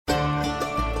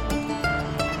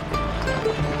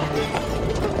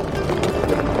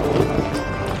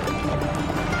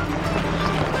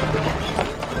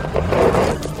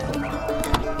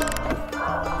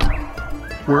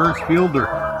Where's Fielder?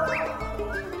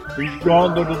 He's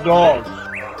gone to the dogs.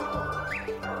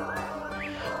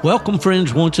 Welcome,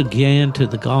 friends, once again to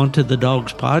the Gone to the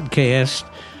Dogs podcast.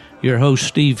 Your host,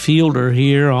 Steve Fielder,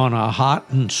 here on a hot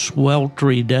and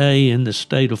sweltering day in the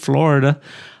state of Florida.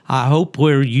 I hope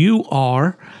where you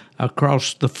are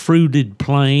across the fruited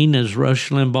plain, as Rush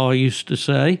Limbaugh used to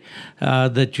say,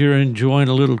 that you're enjoying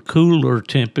a little cooler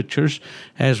temperatures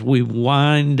as we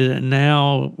wind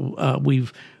now.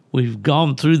 We've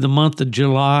gone through the month of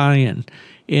July and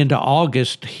into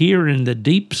August. Here in the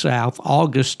deep south,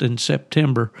 August and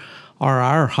September are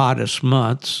our hottest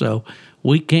months, so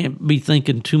we can't be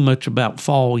thinking too much about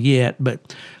fall yet.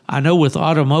 But I know with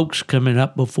Autumn Oaks coming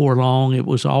up before long, it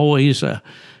was always a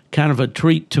kind of a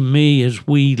treat to me as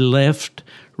we left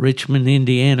Richmond,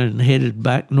 Indiana, and headed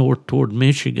back north toward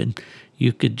Michigan.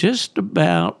 You could just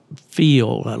about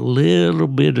feel a little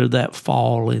bit of that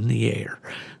fall in the air.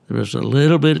 There was a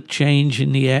little bit of change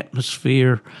in the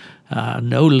atmosphere.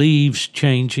 No leaves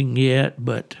changing yet,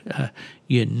 but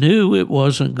you knew it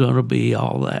wasn't going to be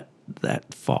all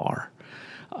that far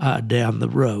down the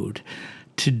road.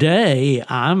 Today,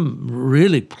 I'm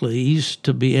really pleased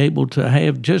to be able to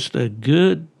have just a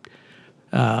good,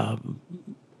 I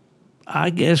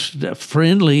guess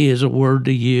friendly is a word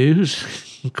to use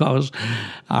because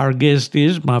our guest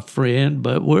is my friend,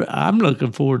 but I'm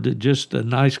looking forward to just a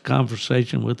nice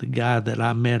conversation with a guy that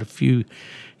I met a few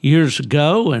years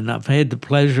ago, and I've had the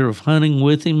pleasure of hunting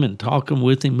with him and talking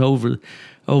with him over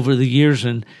the years,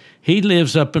 and he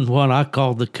lives up in what I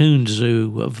call the Coon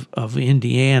Zoo of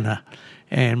Indiana.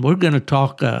 And we're going to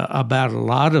talk about a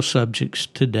lot of subjects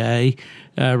today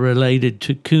related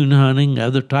to coon hunting,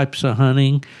 other types of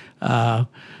hunting,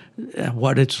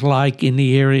 what it's like in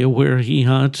the area where he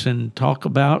hunts, and talk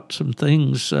about some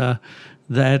things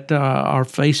that are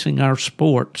facing our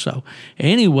sport. So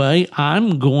anyway,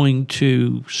 I'm going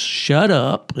to shut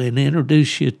up and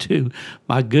introduce you to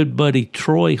my good buddy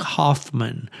Troy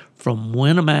Hoffman from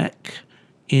Winamac,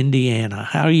 Indiana.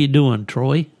 How are you doing,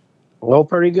 Troy? Well,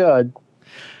 pretty good.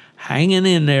 Hanging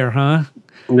in there, huh?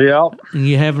 Yep.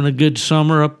 You having a good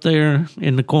summer up there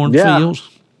in the cornfields?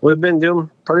 Yeah, we've been doing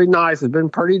pretty nice. It's been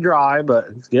pretty dry, but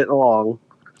it's getting along.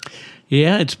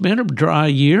 Yeah, it's been a dry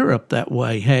year up that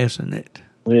way, hasn't it?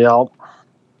 Yep.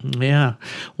 Yeah.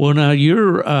 Well, now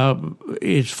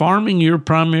is farming your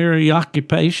primary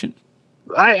occupation?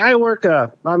 I work.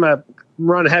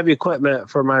 Run heavy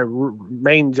equipment for my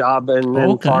main job, and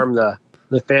then farm the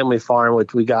family farm,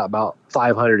 which we got about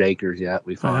 500 acres yet.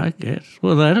 We farm. I guess.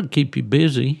 Well, that'll keep you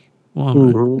busy.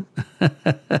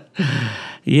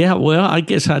 Yeah. Well, I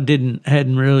guess I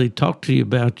hadn't really talked to you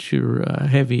about your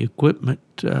heavy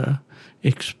equipment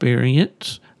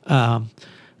experience.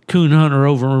 Coon hunter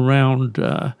over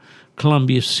around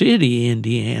Columbia City,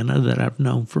 Indiana, that I've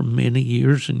known for many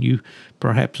years, and you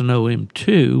perhaps know him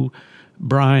too.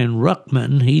 Brian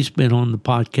Ruckman, he's been on the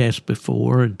podcast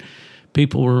before, and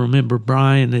people will remember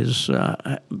Brian as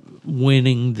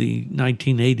winning the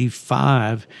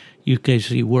 1985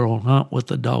 UKC World Hunt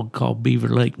with a dog called Beaver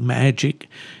Lake Magic,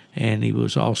 and he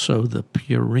was also the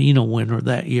Purina winner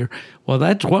that year. Well,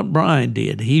 that's what Brian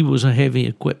did. He was a heavy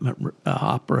equipment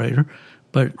operator,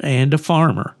 and a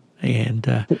farmer,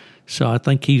 and so I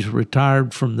think he's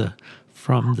retired from the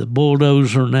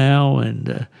bulldozer now,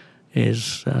 and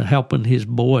is helping his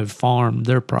boy farm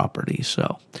their property.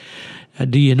 So,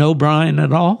 do you know Brian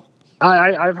at all?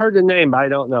 I've heard the name, but I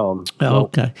don't know him. So.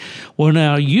 Okay. Well,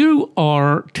 now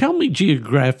tell me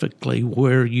geographically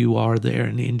where you are there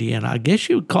in Indiana. I guess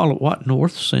you would call it what,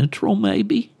 north central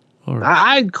maybe? Or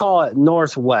I'd call it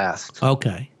northwest.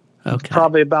 Okay.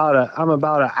 Probably I'm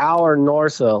about an hour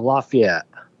north of Lafayette.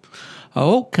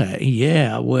 Okay,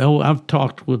 yeah. Well, I've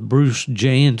talked with Bruce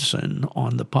Jansen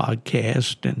on the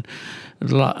podcast, and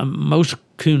most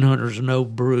coon hunters know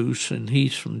Bruce, and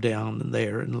he's from down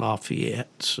there in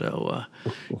Lafayette. So,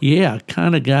 yeah, I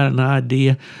kind of got an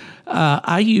idea.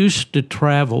 I used to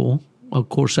travel, of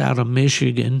course, out of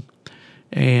Michigan,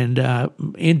 and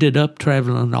ended up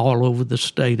traveling all over the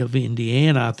state of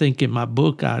Indiana. I think in my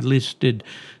book I listed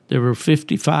there were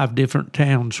 55 different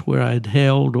towns where I'd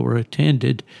held or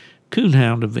attended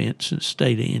coonhound events in the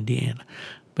state of Indiana.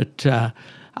 But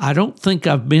I don't think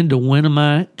I've been to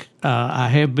Winamac. I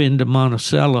have been to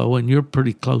Monticello, and you're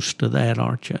pretty close to that,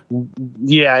 aren't you?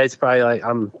 Yeah, it's probably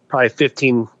I'm probably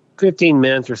 15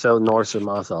 minutes or so north of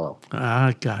Monticello.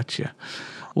 I gotcha.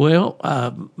 Well,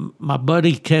 my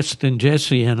buddy Keston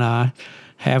Jesse and I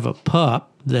have a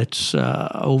pup that's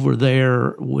over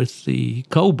there with the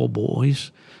Coble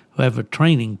boys, who have a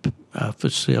training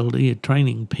facility, a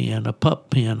training pen, a pup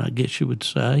pen, I guess you would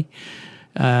say.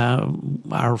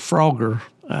 Our Frogger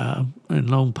and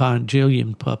Lone Pine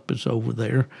Jillian pup is over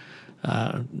there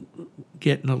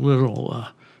getting a little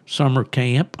summer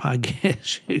camp, I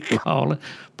guess you call it.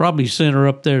 Probably sent her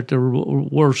up there at the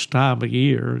worst time of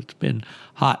year. It's been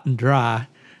hot and dry,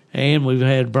 and we've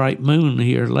had bright moon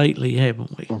here lately,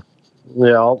 haven't we?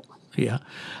 Yeah. Yeah.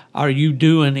 Are you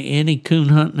doing any coon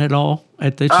hunting at all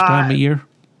at this time of year?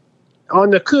 On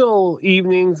the cool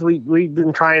evenings, we've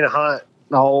been trying to hunt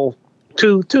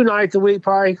two nights a week,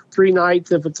 probably 3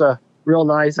 nights if it's a real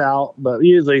nice out, but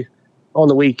usually on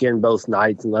the weekend both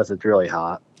nights unless it's really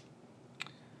hot.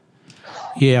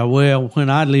 Yeah, well, when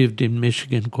I lived in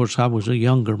Michigan, of course, I was a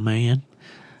younger man,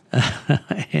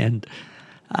 and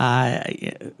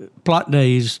plot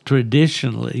days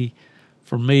traditionally,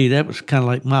 for me, that was kind of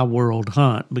like my world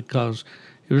hunt because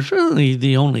it was really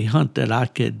the only hunt that I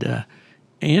could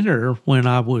enter when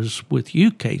I was with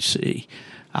UKC.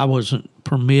 I wasn't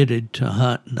permitted to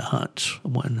hunt in the hunts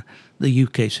when the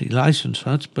UKC license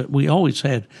hunts, but we always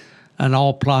had an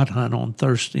all-plot hunt on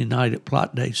Thursday night at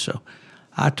plot day, so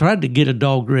I tried to get a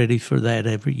dog ready for that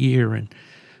every year and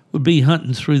would be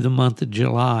hunting through the month of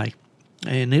July.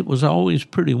 And it was always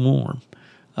pretty warm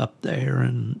up there.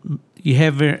 And you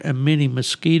have many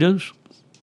mosquitoes?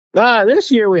 This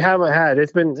year we haven't had.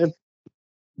 It's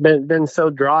been so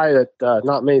dry that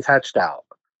not many's hatched out.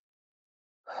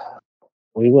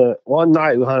 We went one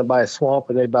night. We hunted by a swamp,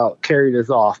 and they about carried us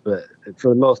off. But for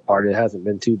the most part, it hasn't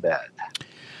been too bad.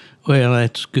 Well,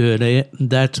 that's good.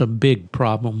 That's a big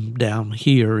problem down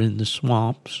here in the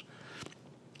swamps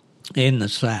in the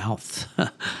South.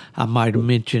 I might have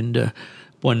mentioned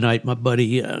one night my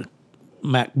buddy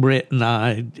Mac Brett and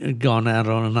I had gone out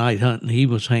on a night hunt, and he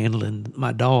was handling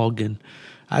my dog, and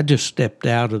I just stepped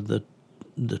out of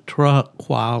the truck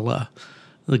while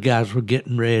the guys were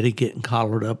getting ready, getting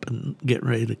collared up and getting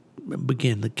ready to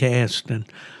begin the cast, and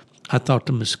I thought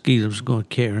the mosquitoes were going to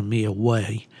carry me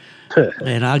away.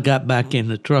 And I got back in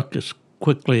the truck as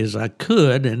quickly as I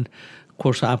could, and of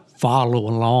course I follow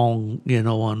along,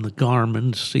 on the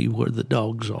Garmin to see where the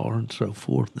dogs are and so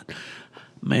forth.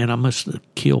 Man, I must have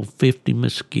killed 50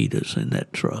 mosquitoes in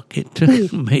that truck. It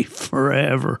took me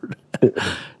forever to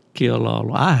kill all of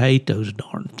them. I hate those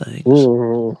darn things.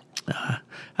 Mm-hmm.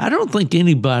 I don't think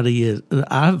anybody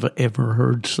I've ever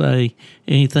heard say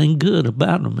anything good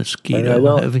about a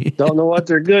mosquito. Have you? Don't know what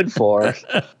they're good for.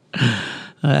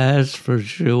 That's for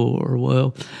sure.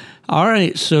 Well, all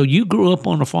right. So you grew up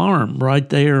on a farm right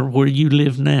there where you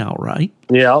live now, right?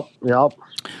 Yep.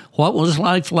 What was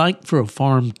life like for a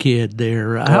farm kid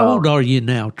there? How old are you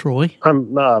now, Troy?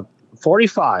 I'm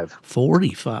 45.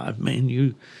 45, man.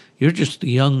 You're just a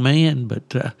young man,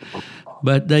 but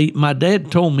my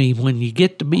dad told me when you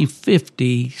get to be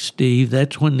 50, Steve,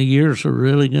 that's when the years are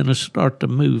really going to start to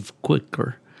move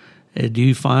quicker. Do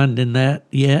you find in that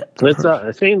yet?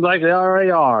 It seems like they already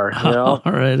are.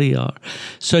 Already are.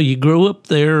 So you grew up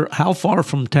there. How far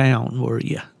from town were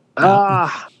you?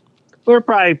 We're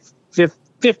probably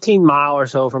 15 miles or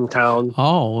so from town.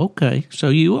 Oh, okay. So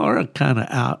you are a kind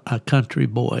of a country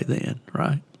boy then,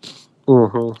 right?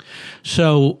 Mm-hmm.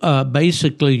 So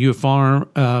basically your farm,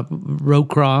 row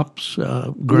crops,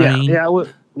 grain?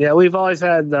 Yeah, we've always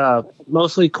had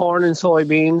mostly corn and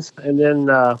soybeans, and then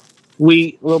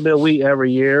wheat, a little bit of wheat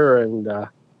every year, and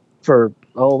for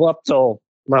up till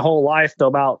my whole life, till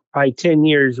about probably 10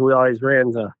 years, we always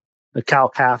ran the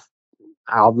cow-calf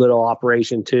little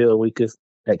operation too.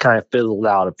 That kind of fizzled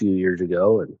out a few years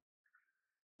ago, and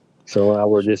so now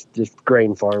we're just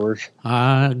grain farmers.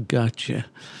 I gotcha.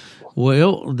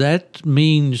 Well, that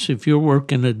means if you're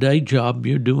working a day job,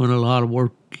 you're doing a lot of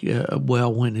work.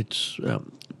 When it's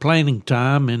planting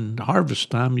time and harvest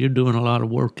time, you're doing a lot of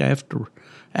work after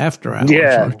hours.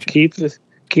 Yeah,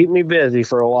 keep me busy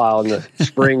for a while in the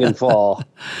spring and fall.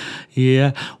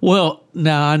 Yeah. Well,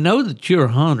 now I know that you're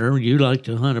a hunter. You like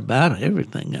to hunt about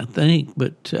everything, I think.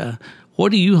 But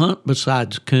what do you hunt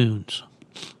besides coons?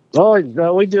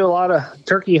 Oh, we do a lot of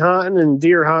turkey hunting and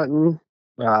deer hunting.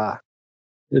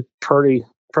 It's pretty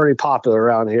popular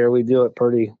around here. We do it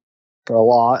for a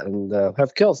lot, and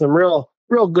have killed some real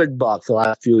good bucks the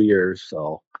last few years.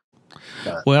 So,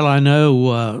 well, I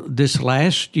know this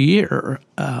last year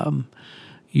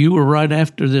you were right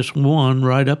after this one,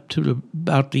 right up to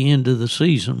about the end of the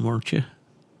season, weren't you?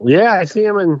 Yeah, I see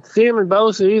him in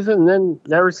bow season, and then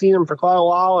never seen him for quite a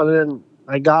while, and then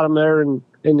I got him there in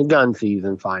the gun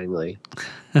season finally.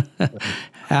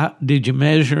 How did you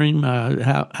measure him?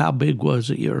 How big was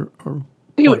he? He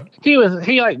like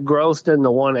grossed in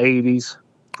the 180s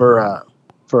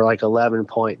for like 11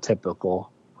 point typical.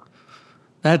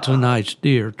 That's a nice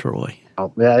deer, Troy.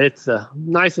 Oh, yeah, it's the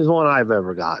nicest one I've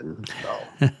ever gotten. So.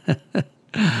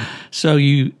 So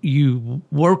you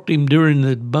worked him during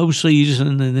the bow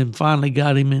season and then finally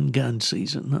got him in gun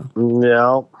season, huh?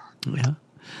 No, Yeah.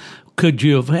 Could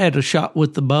you have had a shot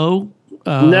with the bow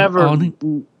never, on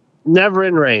him? never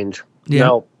in range. Yeah.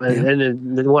 No, and, Yeah.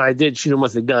 and then when I did shoot him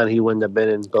with a gun, he wouldn't have been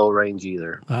in bow range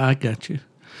either. I got you.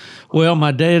 Well,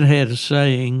 my dad had a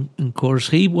saying, and of course,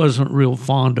 he wasn't real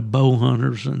fond of bow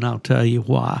hunters, and I'll tell you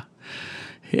why.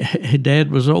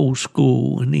 Dad was old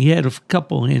school, and he had a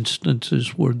couple instances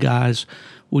where guys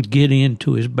would get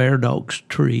into his bear dog's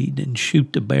tree and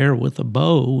shoot the bear with a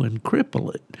bow and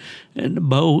cripple it. And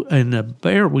the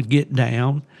bear would get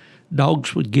down,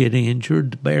 dogs would get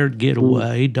injured, the bear would get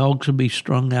away, dogs would be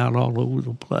strung out all over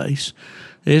the place.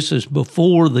 This is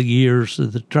before the years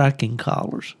of the tracking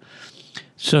collars.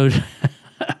 So,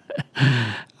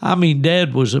 I mean,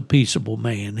 Dad was a peaceable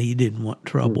man. He didn't want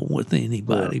trouble with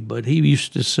anybody. But he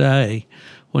used to say,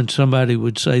 when somebody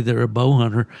would say they're a bow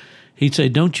hunter, he'd say,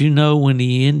 "Don't you know when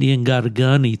the Indian got a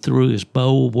gun, he threw his bow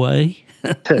away?"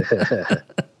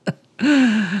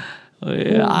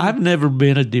 I've never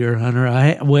been a deer hunter.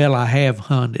 I have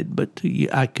hunted, but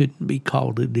I couldn't be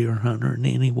called a deer hunter in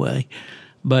any way.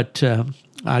 But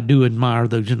I do admire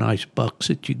those nice bucks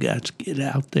that you guys get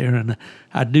out there, and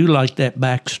I do like that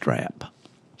back strap.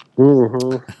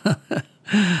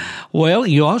 Well,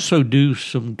 you also do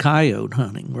some coyote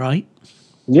hunting, right?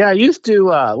 Yeah, I used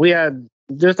to. We had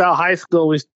just out of high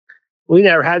school. We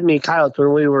never had many coyotes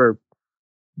when we were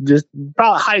just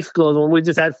about high school. When we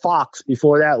just had fox.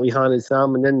 Before that, we hunted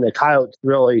some, and then the coyotes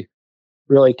really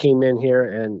came in here,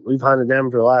 and we've hunted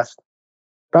them for the last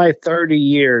probably 30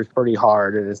 years, pretty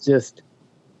hard. And it's just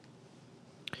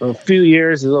a few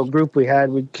years. The little group we had,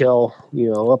 we'd kill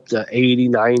up to 80,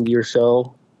 90 or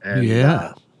so. And,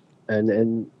 yeah.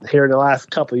 And here in the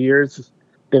last couple of years, there's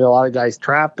been a lot of guys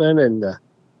trapping, and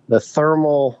the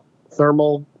thermal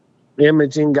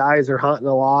imaging guys are hunting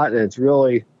a lot, and it's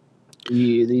really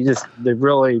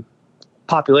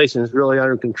population is really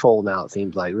under control now. It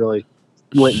seems like really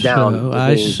went down. So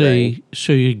I see.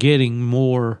 So you're getting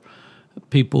more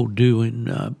people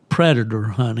doing predator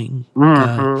hunting.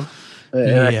 And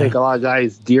I think a lot of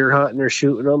guys deer hunting or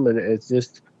shooting them, and it's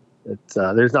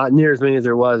there's not near as many as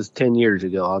there was 10 years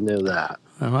ago. I know that.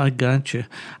 Well, I got you.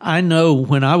 I know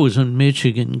when I was in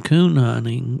Michigan coon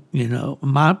hunting,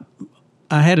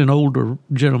 I had an older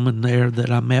gentleman there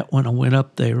that I met when I went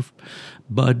up there,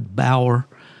 Bud Bauer,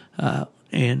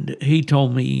 and he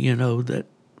told me, that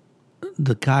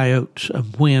the coyotes,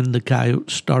 when the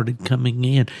coyotes started coming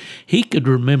in, he could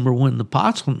remember when the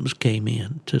possums came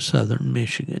in to southern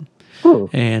Michigan.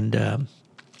 And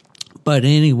but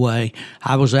anyway,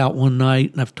 I was out one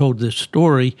night, and I've told this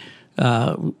story,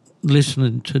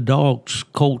 listening to dogs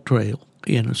cold trail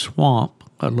in a swamp,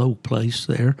 a low place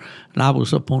there, and I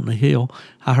was up on the hill.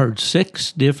 I heard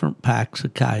 6 different packs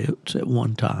of coyotes at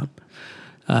one time.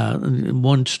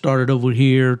 One started over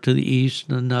here to the east,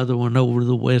 and another one over to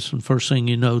the west, and first thing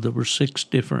you know, there were 6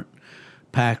 different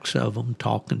packs of them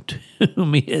talking to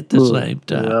me at the same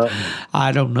time. Yeah.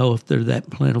 I don't know if they're that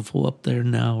plentiful up there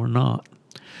now or not.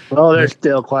 Well, there's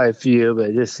still quite a few, but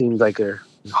it just seems like they're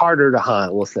harder to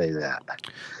hunt. We'll say that.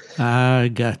 I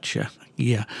gotcha.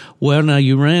 Yeah. Well, now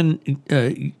you ran,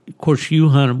 of course, you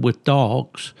hunted with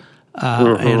dogs,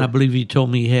 and I believe you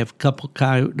told me you have a couple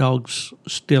coyote dogs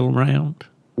still around.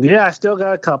 Yeah, I still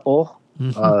got a couple.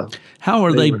 How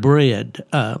are they bred?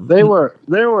 They were.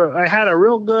 I had a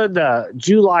real good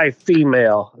July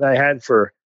female that I had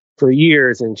for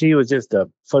years, and she was just a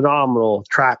phenomenal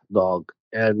track dog.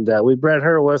 And we bred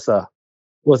her with a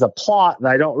plot that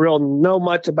I don't really know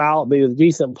much about, but it was a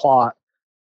decent plot,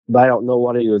 but I don't know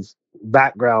what his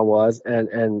background was.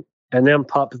 And them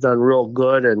pups done real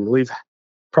good, and we've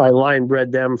probably line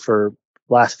bred them for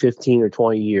last 15 or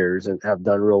 20 years and have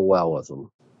done real well with them.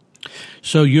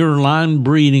 So you're line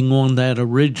breeding on that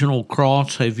original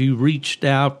cross. Have you reached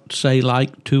out, say,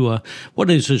 like to what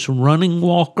is this, running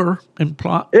walker and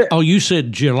plot? You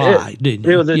said July, didn't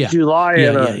you? It was a July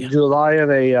and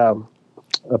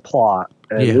a plot.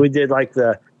 And we did like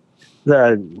the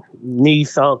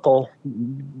niece uncle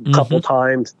a couple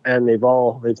times, and they've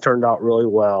turned out really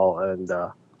well. And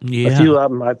a few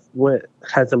of them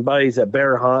had some buddies that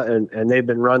bear hunt, and they've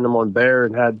been running them on bear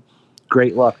and had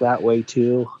great luck that way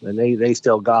too. And they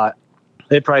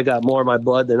probably got more of my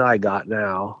blood than I got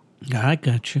now. I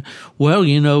got you. Well,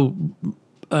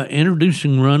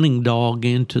 introducing running dog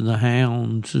into the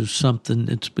hounds is something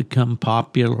that's become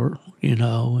popular,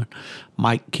 and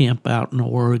Mike Kemp out in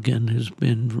Oregon has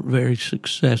been very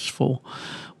successful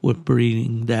with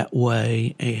breeding that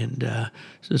way. And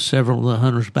so several of the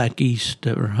hunters back east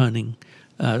that are hunting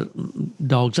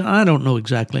dogs. And I don't know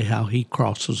exactly how he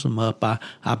crosses them up.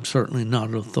 I'm certainly not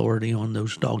an authority on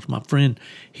those dogs. My friend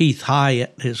Heath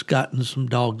Hyatt has gotten some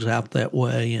dogs out that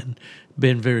way and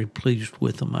been very pleased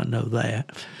with them. I know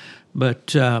that.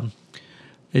 But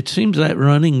it seems that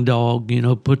running dog,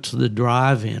 puts the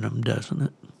drive in them, doesn't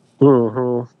it?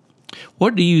 Mm-hmm.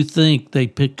 What do you think they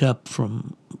pick up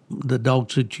from the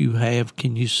dogs that you have?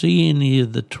 Can you see any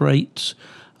of the traits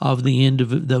of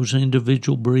those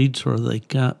individual breeds, or they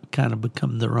kind of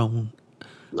become their own?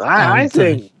 I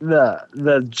think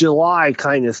the July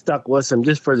kind of stuck with them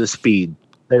just for the speed.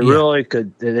 They really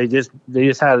could. They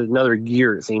just had another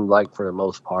gear. It seemed like for the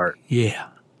most part. Yeah.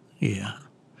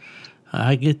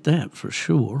 I get that for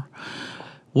sure.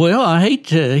 Well, I hate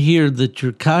to hear that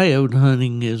your coyote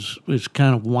hunting is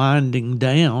kind of winding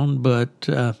down, but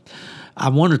I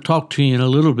want to talk to you in a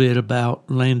little bit about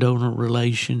landowner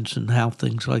relations and how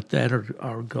things like that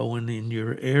are going in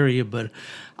your area. But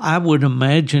I would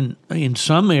imagine in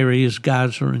some areas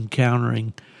guys are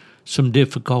encountering some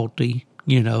difficulty,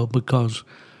 because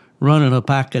running a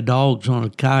pack of dogs on a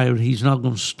coyote, he's not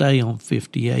going to stay on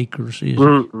 50 acres, is he?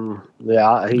 Mm-mm.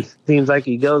 Yeah, he seems like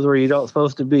he goes where you don't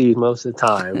supposed to be most of the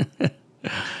time.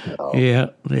 Yeah,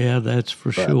 that's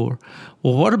for sure.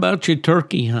 Well, what about your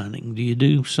turkey hunting? Do you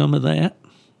do some of that?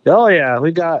 Oh yeah,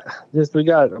 we got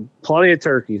plenty of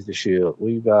turkeys to shoot.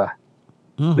 We probably,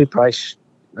 I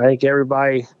think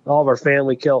everybody, all of our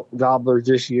family killed gobblers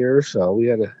this year, so we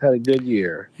had a good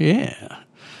year. Yeah.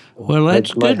 Well,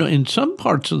 that's good. In some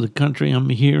parts of the country, I'm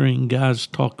hearing guys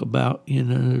talk about,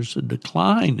 there's a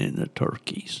decline in the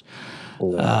turkeys.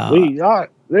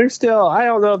 They're still, I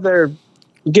don't know if they're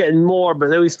getting more,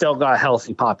 but we still got a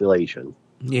healthy population.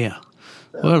 Yeah.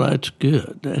 Well, that's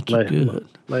good. That's good.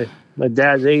 My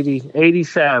dad's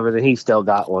 87, and he still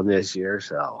got one this year,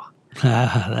 so.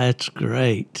 That's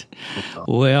great.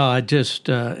 Well, I just,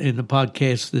 in the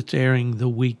podcast that's airing the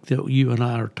week that you and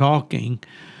I are talking,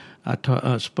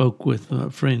 I spoke with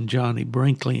a friend, Johnny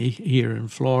Brinkley, here in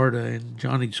Florida, and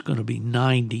Johnny's going to be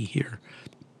 90 here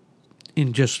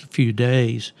in just a few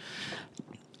days.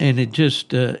 And it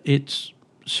just, it's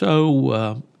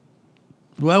so,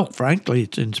 well, frankly,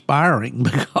 it's inspiring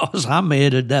because I'm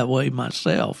headed that way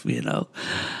myself,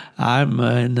 I'm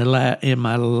in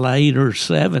my later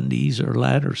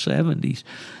 70s,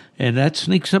 and that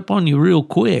sneaks up on you real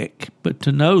quick. But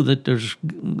to know that there's,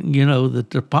 that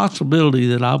the possibility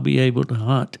that I'll be able to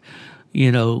hunt,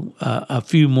 a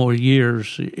few more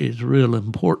years is real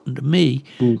important to me,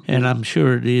 and I'm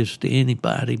sure it is to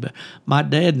anybody. But my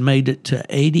dad made it to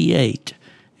 88,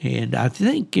 and I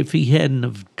think if he hadn't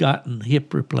have gotten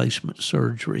hip replacement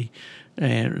surgery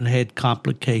and had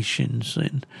complications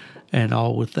and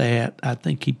all with that, I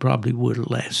think he probably would have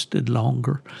lasted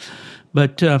longer.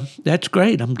 But that's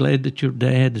great. I'm glad that your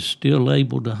dad is still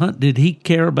able to hunt. Did he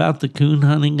care about the coon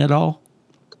hunting at all?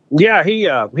 Yeah, he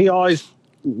always,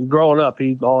 growing up,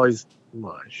 when I was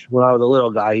a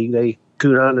little guy, they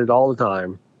coon hunted all the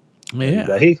time. Yeah.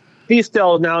 And, he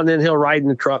still, now and then, he'll ride in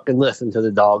the truck and listen to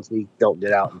the dogs. He don't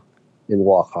get out and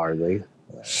walk hardly.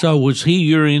 So was he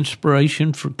your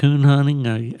inspiration for coon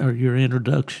hunting, or your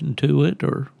introduction to it,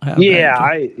 or how?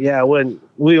 When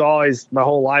we always, my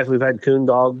whole life, we've had coon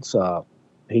dogs.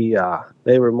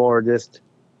 They were more just,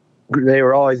 they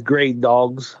were always great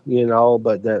dogs,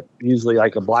 but that usually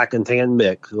like a black and tan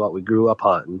mix is what we grew up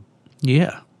hunting.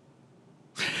 Yeah.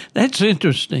 That's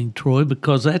interesting, Troy,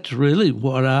 because that's really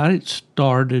what I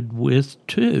started with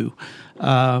too.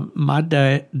 My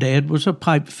dad was a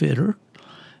pipe fitter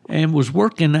and was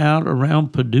working out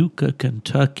around Paducah,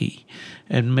 Kentucky,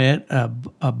 and met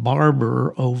a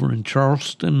barber over in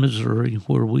Charleston, Missouri,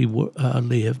 where we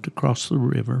lived across the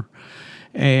river.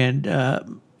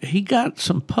 And he got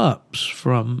some pups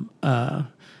from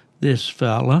this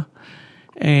fella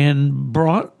and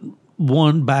brought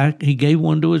one back. He gave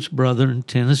one to his brother in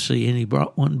Tennessee, and he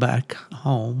brought one back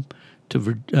home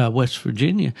to West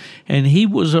Virginia, and he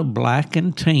was a black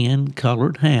and tan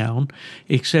colored hound,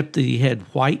 except that he had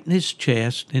white in his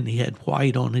chest and he had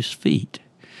white on his feet.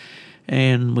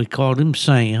 And we called him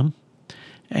Sam.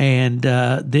 And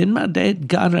then my dad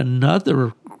got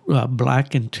another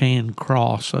black and tan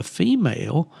cross, a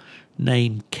female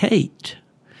named Kate.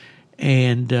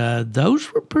 And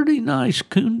those were pretty nice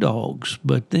coon dogs,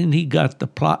 but then he got the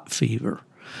Plot fever.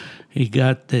 He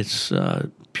got this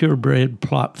purebred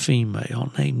Plot female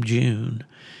named June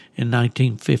in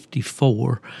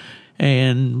 1954.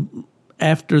 And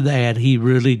after that, he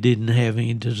really didn't have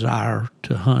any desire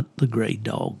to hunt the gray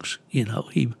dogs. He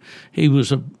got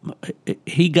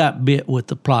bit with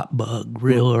the Plot bug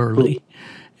real early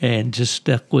and just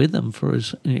stuck with him for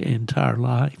his entire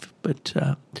life. But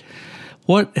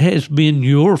What has been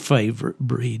your favorite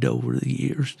breed over the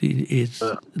years? Is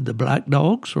the black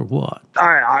dogs or what?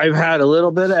 I've had a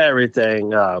little bit of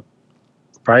everything.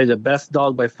 Probably the best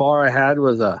dog by far I had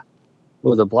was a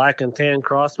black and tan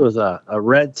cross, was a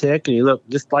red tick, and he looked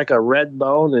just like a red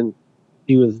bone, and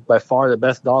he was by far the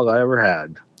best dog I ever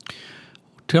had.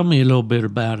 Tell me a little bit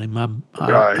about him.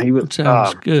 He was, it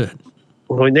sounds good.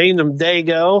 We named him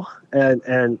Dago,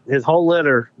 and his whole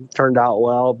litter turned out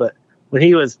well, but when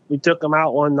we took him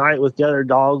out one night with the other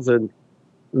dogs, and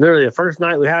literally the first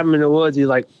night we had him in the woods, he's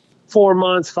like 5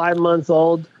 months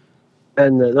old,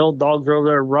 and the little dogs were over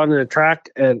there running the track,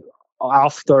 and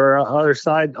off the other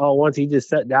side, once he just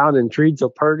sat down and treed so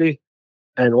purty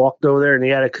and walked over there, and he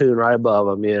had a coon right above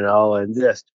him, and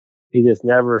he just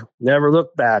never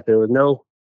looked back. There was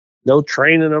no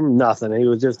training him, nothing. He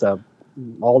was just a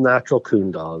all natural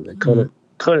coon dog. They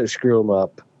couldn't screw him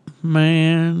up.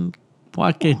 Man,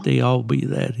 why can't they all be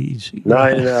that easy?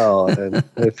 I know. And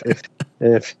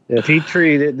if he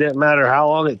treated, it didn't matter how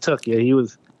long it took you. He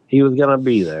was gonna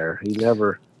be there. He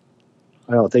never.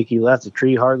 I don't think he left the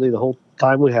tree hardly the whole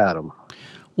time we had him.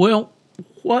 Well,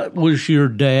 what was your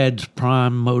dad's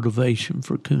prime motivation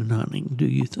for coon hunting, do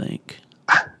you think?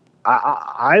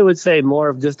 I would say more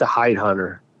of just a hide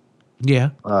hunter. Yeah,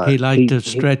 he liked to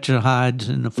stretch the hides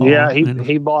in the fall. Yeah,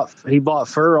 he bought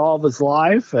fur all of his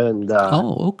life, and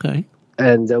okay.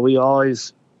 And we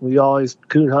always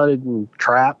coon hunted and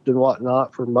trapped and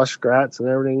whatnot for muskrats and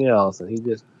everything else, and he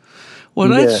just. Well,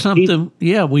 that's something,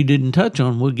 we didn't touch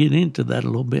on. We'll get into that a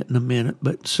little bit in a minute.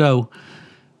 But so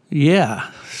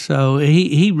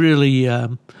he really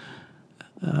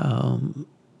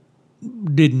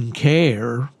didn't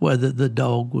care whether the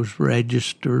dog was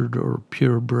registered or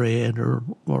purebred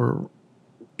or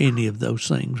any of those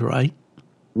things, right?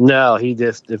 No, he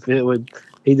just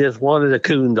wanted a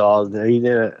coon dog. He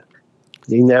never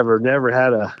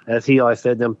had as he always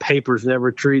said, them papers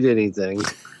never treat anything.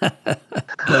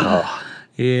 Oh.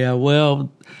 Yeah,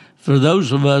 well, for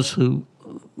those of us who,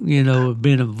 have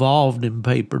been involved in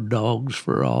paper dogs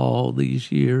for all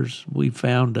these years, we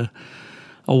found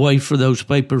a way for those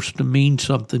papers to mean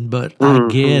something. But I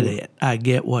get it. I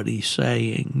get what he's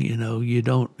saying.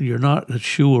 You're not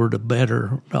assured a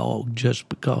better dog just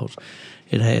because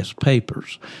it has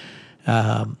papers.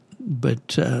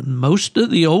 But most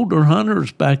of the older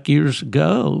hunters back years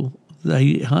ago,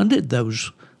 they hunted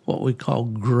those what we call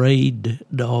grade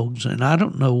dogs, and I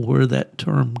don't know where that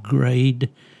term grade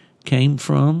came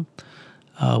from.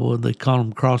 They call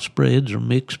them crossbreds or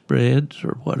mixed breds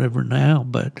or whatever now,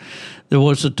 but there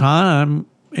was a time,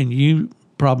 and you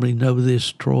probably know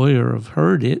this, Troy, or have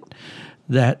heard it,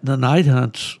 that the night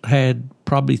hunts had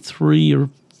probably 3 or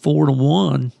 4 to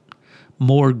 1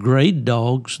 more grade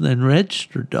dogs than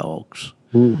registered dogs.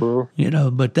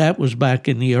 Mm-hmm. But that was back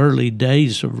in the early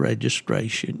days of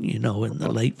registration, in the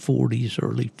late 40s,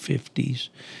 early 50s,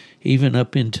 even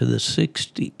up into the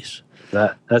 60s.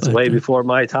 That's way before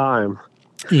my time.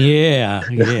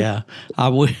 Yeah. I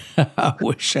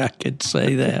wish I could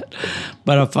say that.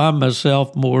 But I find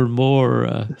myself more and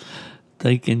more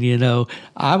thinking,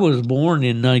 I was born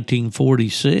in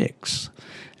 1946,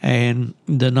 and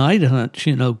the night hunts,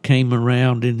 came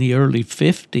around in the early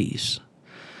 50s.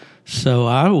 So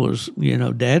I was,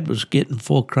 Dad was getting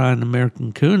full crying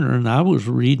American cooner, and I was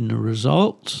reading the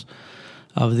results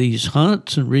of these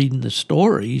hunts and reading the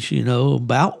stories,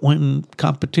 about when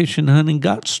competition hunting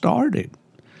got started.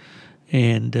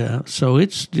 And so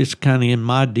it's just kind of in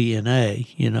my DNA,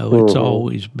 it's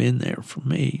always been there for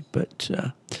me. But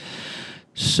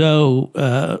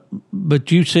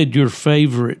but you said your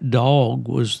favorite dog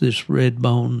was this red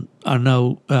bone,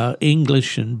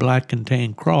 English and black and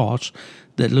tan cross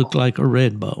that looked like a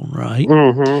red bone, right?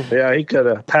 Mm-hmm. Yeah, he could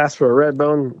have passed for a red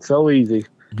bone so easy.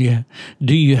 Yeah.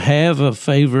 Do you have a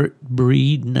favorite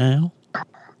breed now?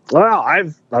 Well,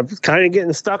 I'm just kind of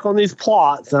getting stuck on these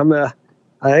plots. I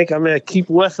think I'm gonna keep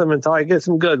with them until I get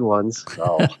some good ones.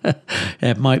 So.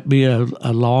 That might be a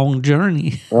long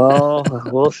journey. Oh,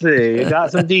 we'll see. You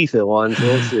got some decent ones.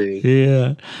 We'll see.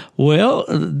 Yeah. Well,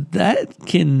 that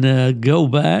can go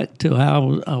back to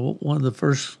how one of the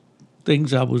first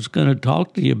things I was going to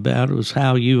talk to you about was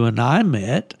how you and I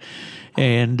met,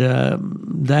 and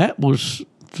that was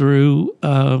through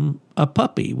a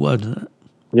puppy, wasn't it?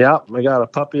 Yeah, I got a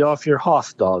puppy off your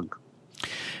Hoss dog.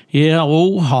 Yeah,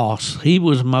 old Hoss. He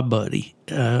was my buddy.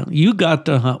 You got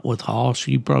to hunt with Hoss.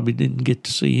 You probably didn't get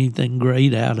to see anything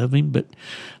great out of him, but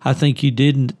I think you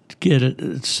didn't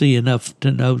see enough to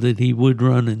know that he would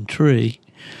run and tree.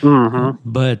 Mm-hmm.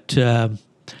 But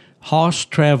Hoss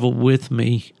traveled with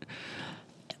me.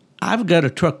 I've got a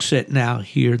truck set now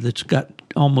here that's got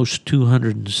almost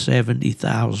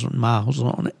 270,000 miles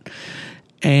on it.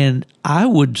 And I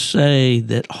would say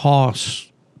that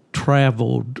Hoss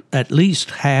traveled at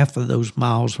least half of those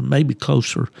miles, or maybe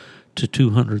closer to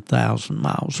 200,000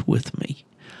 miles with me.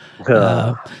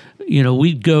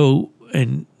 We'd go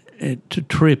and to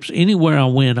trips. Anywhere I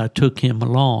went, I took him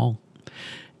along.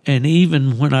 And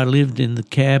even when I lived in the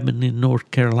cabin in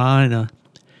North Carolina,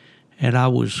 and I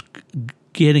was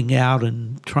getting out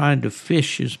and trying to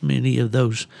fish as many of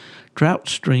those trout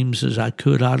streams as I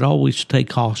could, I'd always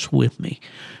take Hoss with me.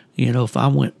 If I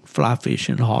went fly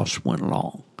fishing, Hoss went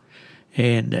along.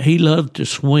 And he loved to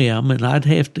swim, and I'd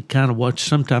have to kind of watch.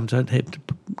 Sometimes I'd have to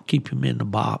keep him in the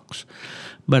box.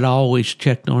 But I always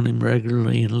checked on him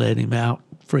regularly and let him out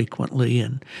frequently,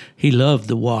 and he loved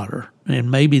the water. And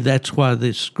maybe that's why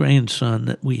this grandson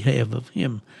that we have of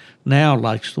him now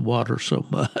likes the water so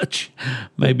much.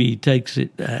 Maybe he takes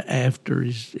it after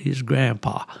his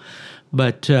grandpa.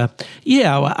 But,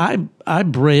 I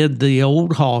bred the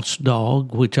old Hoss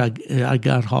dog, which I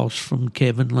got Hoss from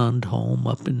Kevin Lundholm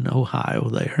up in Ohio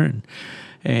there,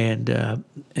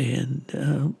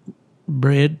 and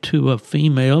bred to a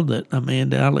female that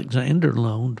Amanda Alexander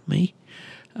loaned me,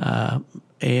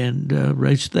 and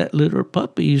raised that litter of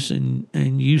puppies, and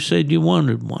you said you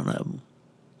wanted one of them.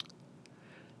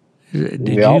 Did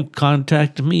you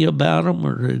contact me about them,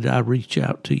 or did I reach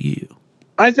out to you?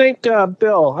 I think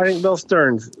Bill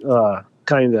Stearns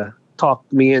kind of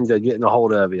talked me into getting a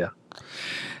hold of you.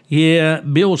 Yeah,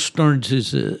 Bill Stearns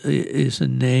is a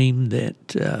name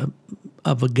that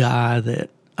of a guy that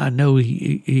I know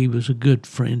he was a good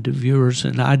friend of yours,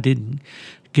 and I didn't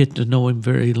get to know him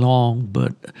very long,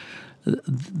 but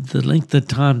the length of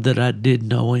time that I did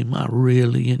know him, I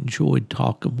really enjoyed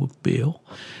talking with Bill,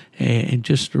 and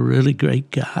just a really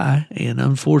great guy. And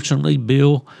unfortunately,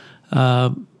 Bill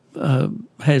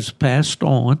has passed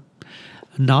on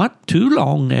not too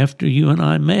long after you and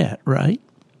I met, right?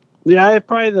 Yeah,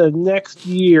 probably the next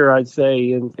year, I'd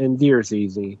say, in deer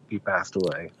season, he passed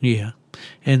away. Yeah.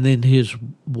 And then his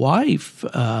wife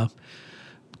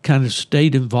kind of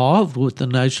stayed involved with the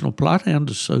National Bloodhound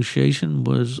Association,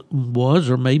 was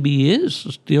or maybe is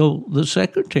still the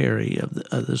secretary of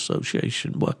the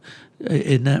association.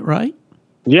 Isn't that right?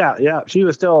 Yeah. She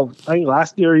was still, I think,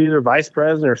 last year either vice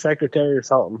president or secretary or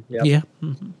something. Yep. Yeah.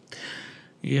 Mm-hmm.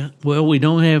 Yeah. Well, we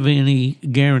don't have any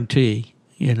guarantee,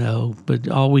 but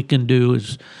all we can do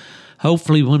is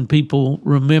hopefully when people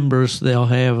remember us, they'll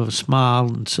have a smile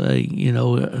and say,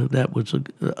 that was a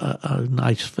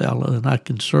nice fellow. And I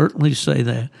can certainly say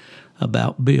that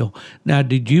about Bill. Now,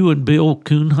 did you and Bill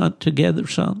coon hunt together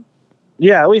some?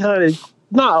 Yeah, we hunted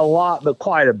not a lot, but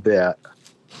quite a bit.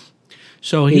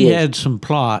 So he had some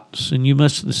plots, and you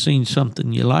must have seen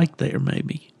something you liked there,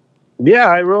 maybe. Yeah,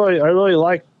 I really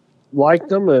liked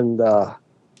them, and I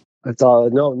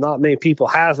thought not many people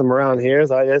has them around here,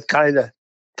 so it's kind of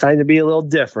be a little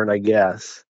different, I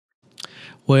guess.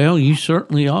 Well, you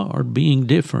certainly are being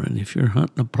different if you're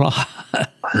hunting a plot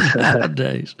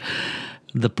nowadays.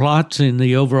 The plots in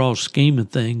the overall scheme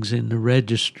of things in the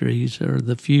registries are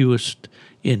the fewest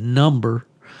in number,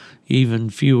 even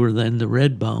fewer than the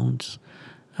red bones.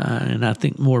 And I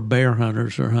think more bear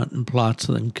hunters are hunting plots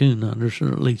than coon hunters, or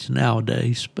at least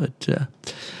nowadays. But,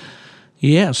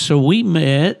 so we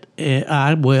met.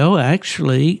 I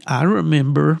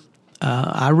remember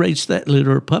I raised that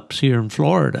litter of pups here in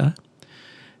Florida,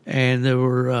 and there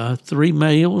were 3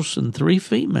 males and 3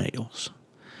 females.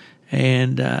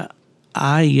 And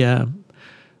I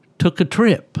took a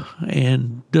trip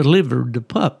and delivered the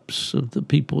pups of the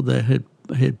people that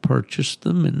had purchased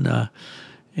them,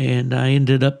 and I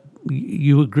ended up.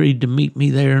 You agreed to meet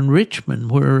me there in Richmond,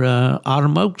 where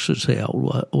Autumn Oaks is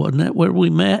held. Wasn't that where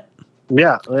we met?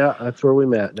 Yeah, that's where we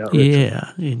met.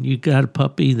 Yeah, and you got a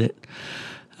puppy that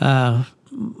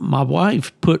my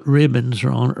wife put ribbons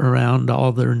around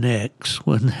all their necks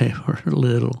when they were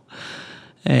little,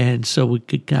 and so we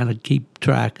could kind of keep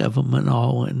track of them and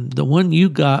all. And the one you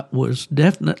got was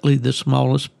definitely the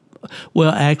smallest.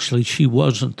 Well, actually, she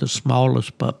wasn't the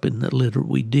smallest pup in the litter.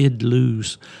 We did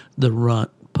lose the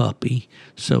runt puppy,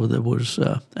 so there was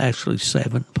actually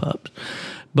 7 pups.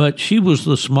 But she was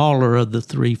the smaller of the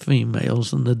 3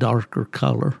 females and the darker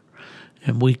color,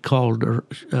 and we called her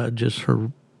just her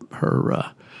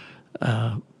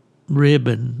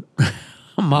ribbon.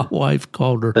 My wife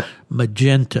called her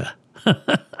Magenta.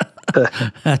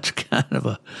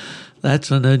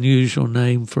 That's an unusual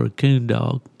name for a coon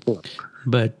dog.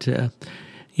 But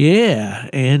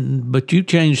but you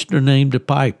changed her name to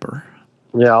Piper.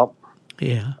 Yeah.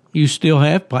 Yeah. You still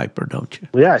have Piper, don't you?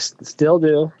 Yeah, I still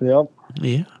do. Yep.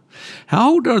 Yeah.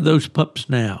 How old are those pups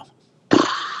now?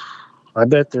 I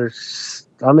bet there's,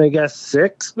 I'm going to guess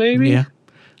 6 maybe? Yeah,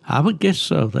 I would guess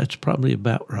so. That's probably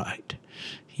about right.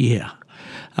 Yeah.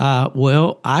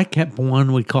 Well, I kept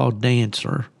one we called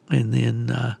Dancer, and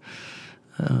then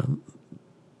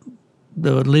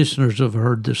the listeners have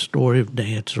heard the story of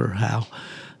Dancer, how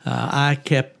I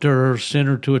kept her, sent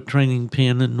her to a training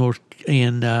pen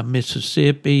in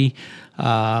Mississippi.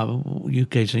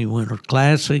 UKC Winter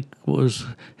Classic was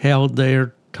held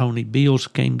there. Tony Beals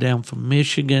came down from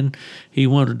Michigan. He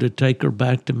wanted to take her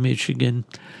back to Michigan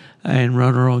and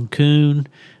run her on coon.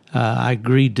 I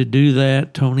agreed to do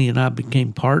that. Tony and I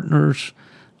became partners,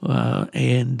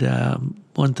 and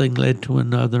one thing led to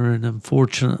another, and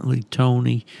unfortunately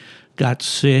Tony got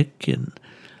sick, and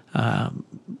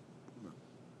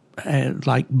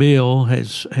like Bill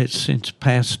has since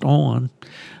passed on.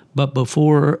 But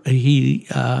before he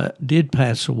did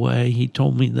pass away, he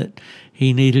told me that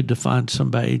he needed to find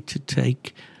somebody to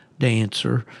take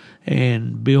Dancer,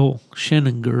 and Bill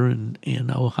Scheninger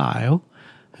in Ohio,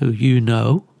 who you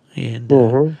know,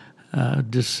 and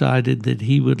decided that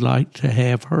he would like to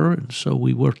have her, and so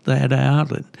we worked that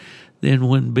out. And then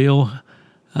when Bill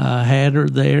had her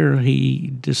there,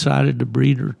 he decided to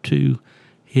breed her to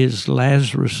his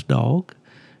Lazarus dog,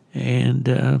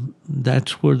 and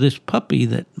that's where this puppy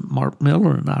that Mark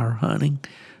Miller and I are hunting,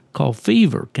 called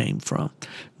Fever, came from.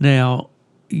 Now,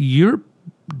 your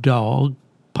dog,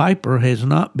 Piper, has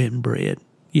not been bred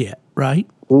yet, right?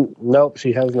 Nope,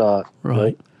 she has not.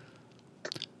 Right. Nope.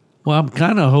 Well, I'm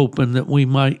kind of hoping that we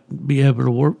might be able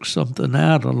to work something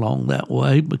out along that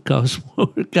way, because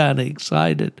we're kind of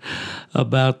excited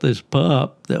about this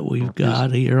pup that we've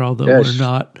got here. Although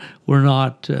we're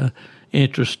not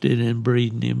interested in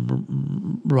breeding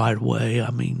him right away.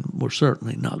 I mean, we're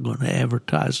certainly not going to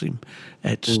advertise him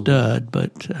at stud,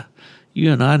 but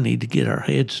you and I need to get our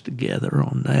heads together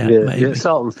on that. Maybe Get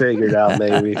something figured out,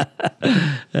 maybe.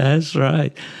 That's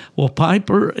right. Well,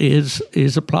 Piper is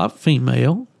a plot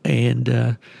female.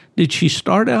 And did she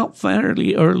start out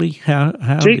fairly early?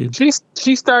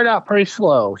 She started out pretty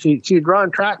slow. She'd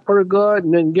run track pretty good,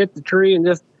 and then get the tree, and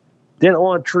just didn't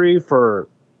want a tree for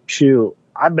shoot.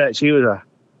 I bet she was a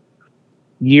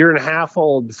year and a half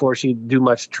old before she'd do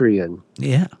much treeing.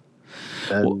 Yeah,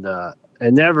 and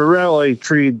never really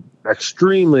treed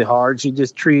extremely hard. She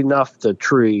just treed enough to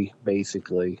tree,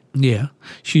 basically. Yeah,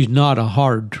 she's not a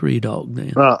hard tree dog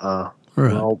then. Right.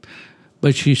 Nope.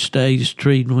 But she stays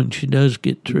treed when she does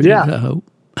get treed, yeah. I hope.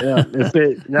 Yeah.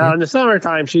 Now in the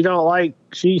summertime, she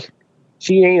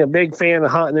ain't a big fan of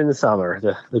hunting in the summer.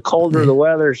 The colder the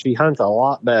weather, she hunts a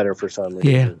lot better for some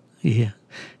reason. Yeah.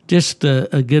 Just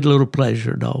a good little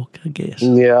pleasure dog, I guess.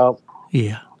 Yeah.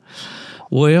 Yeah.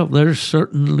 Well, there's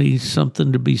certainly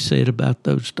something to be said about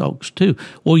those dogs too.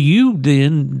 Well, you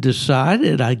then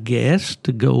decided, I guess,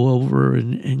 to go over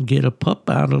and get a pup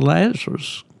out of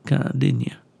Lazarus, didn't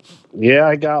you? Yeah,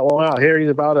 I got one out here. He's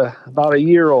about a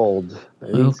year old.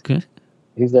 Okay.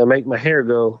 He's gonna make my hair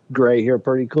go gray here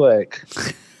pretty quick.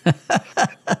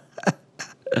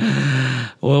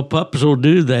 Well, pups will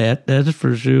do that. That's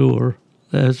for sure.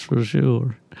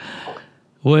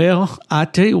 Well, I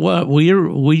tell you what,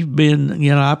 we've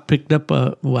been. I picked up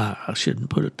I shouldn't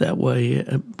put it that way.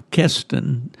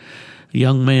 Keston, a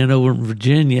young man over in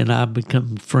Virginia, and I've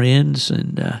become friends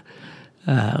and.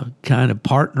 Kind of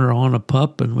partner on a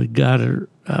pup, and we got her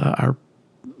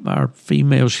our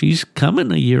female. She's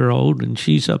coming a year old, and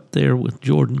she's up there with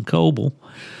Jordan Coble,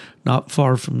 not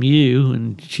far from you.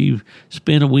 And she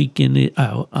spent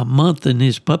a month in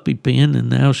his puppy pen, and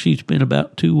now she's been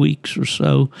about 2 weeks or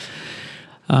so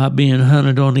being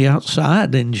hunted on the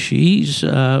outside, and she's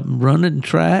running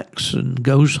tracks and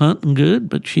goes hunting good,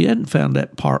 but she hadn't found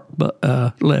that park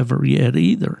lever yet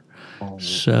either.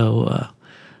 So.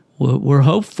 We're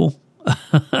hopeful.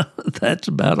 That's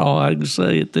about all I can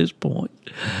say at this point.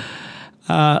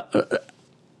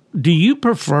 Do you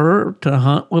prefer to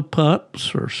hunt with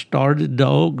pups or started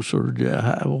dogs, or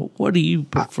what do you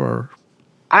prefer?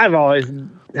 I've always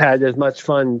had as much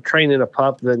fun training a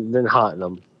pup than hunting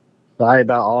them. I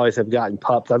about always have gotten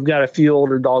pups. I've got a few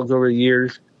older dogs over the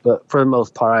years, but for the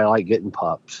most part, I like getting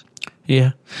pups.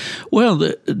 Yeah.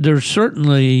 Well, there's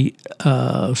certainly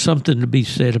something to be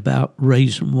said about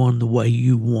raising one the way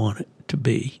you want it to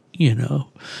be,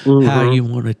 how you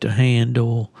want it to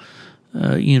handle,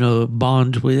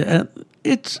 bonds with.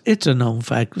 It's a known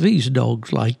fact. These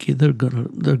dogs like you, they're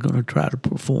gonna try to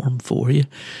perform for you.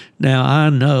 Now, I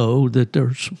know that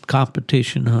there's some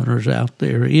competition hunters out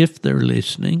there, if they're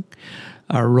listening,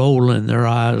 are rolling their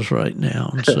eyes right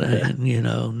now and saying,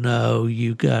 no,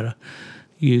 you gotta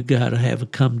have a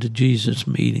come to Jesus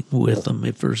meeting with them.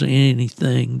 If there's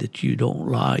anything that you don't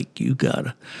like, you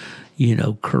gotta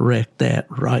correct that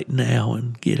right now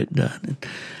and get it done.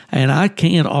 And I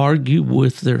can't argue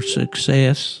with their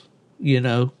success.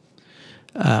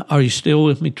 Are you still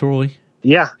with me, Troy?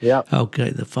 Yeah, yeah.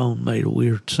 Okay, the phone made a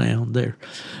weird sound there,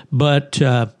 but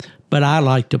I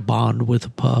like to bond with a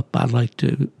pup. I like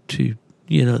to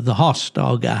the Hoss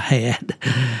dog I had,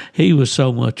 he was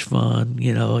so much fun.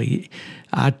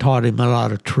 I taught him a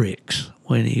lot of tricks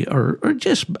when or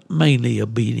just mainly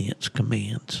obedience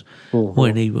commands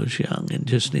when he was young, and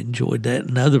just enjoyed that.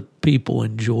 And other people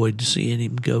enjoyed seeing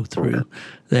him go through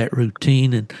that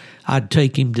routine. And I'd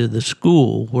take him to the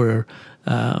school where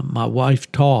my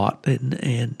wife taught,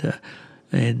 and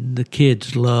the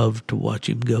kids loved to watch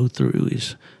him go through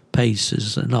his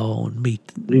paces and all, and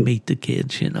meet the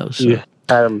kids. So. Yeah.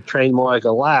 Had him trained more like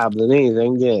a lab than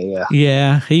anything, didn't you?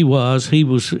 Yeah, he was. He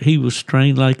was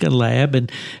trained like a lab,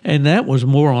 and that was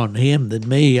more on him than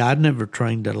me. I'd never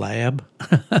trained a lab,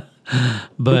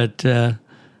 but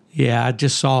I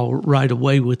just saw right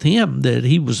away with him that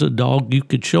he was a dog you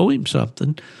could show him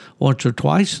something once or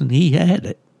twice, and he had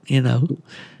it.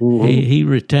 He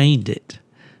retained it,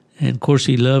 and of course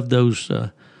he loved those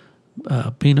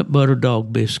peanut butter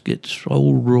dog biscuits,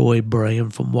 old Roy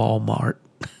brand from Walmart.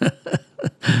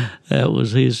 That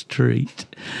was his treat.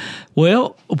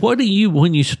 Well, what do you,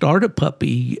 when you start a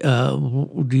puppy,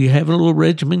 do you have a little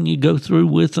regimen you go through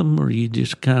with them, or you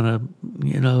just kind of,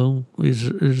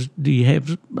 do you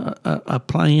have a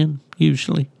plan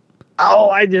usually?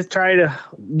 Oh, I just try to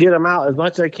get them out as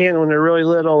much as I can when they're really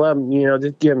little.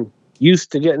 Just get them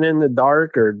used to getting in the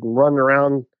dark or running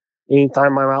around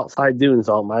anytime I'm outside doing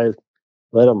something. I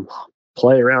let them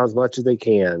play around as much as they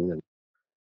can.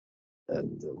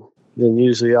 And then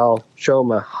usually I'll show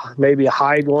them maybe a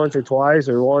hide once or twice,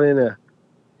 or one in a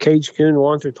cage coon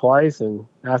once or twice. And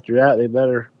after that, they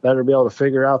better be able to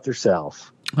figure out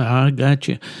themselves. I got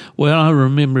you. Well, I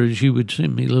remember as you would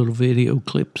send me little video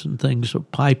clips and things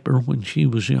of Piper when she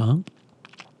was young.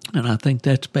 And I think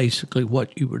that's basically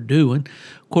what you were doing.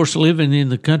 Of course, living in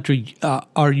the country,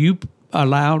 are you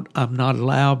allowed? I'm not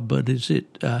allowed, but is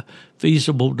it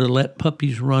feasible to let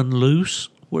puppies run loose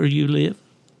where you live?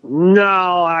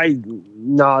 No,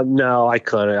 I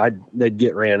couldn't. They'd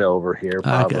get ran over here,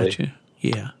 probably. I got you.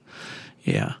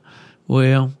 Yeah.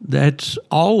 Well, that's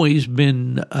always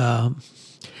been.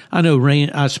 I know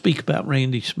I speak about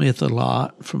Randy Smith a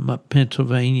lot from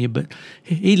Pennsylvania, but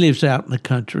he lives out in the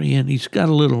country, and he's got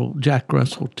a little Jack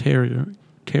Russell Terrier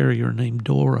named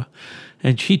Dora,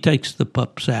 and she takes the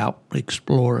pups out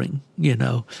exploring,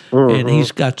 and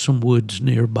he's got some woods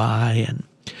nearby and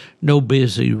no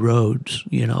busy roads.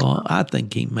 I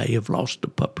think he may have lost a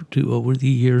pup or two over the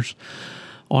years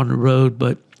on the road,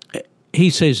 but he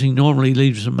says he normally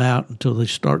leaves them out until they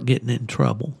start getting in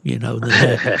trouble.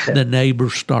 The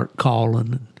neighbors start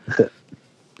calling and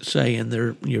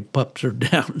saying your pups are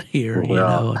down here.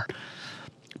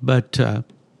 But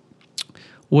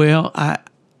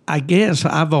I guess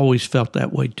I've always felt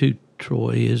that way too,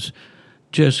 Troy. Is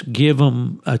just give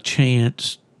them a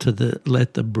chance to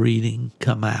let the breeding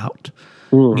come out.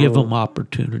 Give them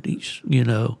opportunities.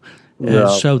 So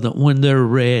that when they're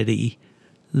ready,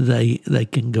 they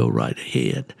can go right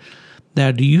ahead.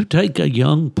 Now, do you take a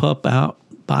young pup out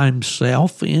by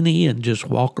himself and just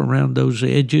walk around those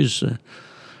edges,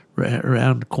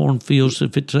 around the cornfields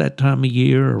if it's that time of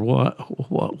year, or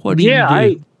what do you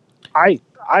do?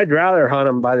 I'd rather hunt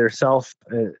them by themselves.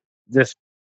 It just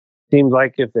seems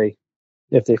like if they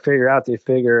figure out, they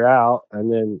figure out,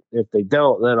 and then if they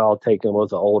don't, then I'll take them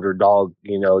with an older dog,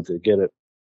 to get it.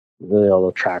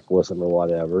 They'll track with them or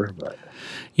whatever. But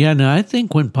yeah, now I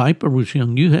think when Piper was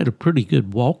young, you had a pretty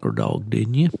good walker dog,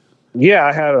 didn't you? Yeah,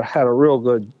 I had a real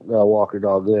good walker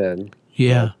dog then.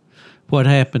 Yeah, what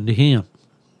happened to him?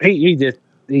 He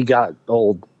got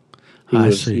old. He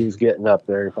was getting up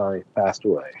there and finally passed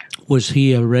away. Was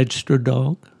he a registered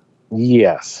dog?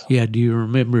 Yes. Yeah. Do you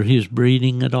remember his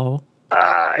breeding at all?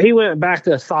 He went back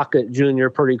to Socket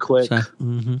Junior pretty quick.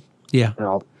 Yeah.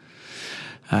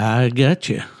 I got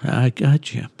you.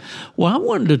 Well, I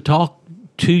wanted to talk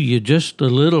to you just a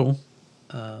little.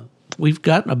 We've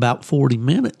gotten about 40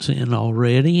 minutes in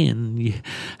already, and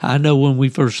I know when we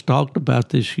first talked about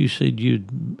this, you said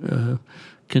you'd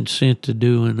consent to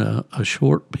doing a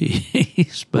short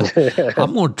piece, but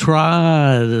I'm going to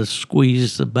try to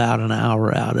squeeze about an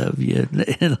hour out of you,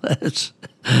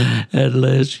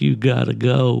 unless you got to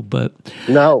go. But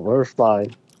no, we're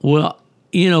fine. Well,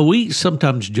 we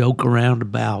sometimes joke around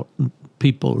about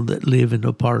people that live in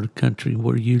a part of the country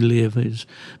where you live as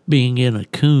being in a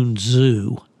coon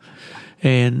zoo.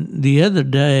 And the other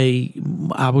day,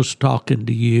 I was talking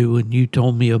to you, and you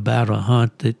told me about a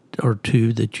hunt or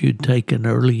two that you'd taken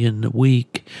early in the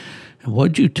week. And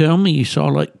what'd you tell me? You saw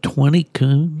like 20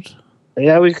 coons?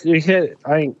 Yeah, we hit, I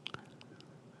think,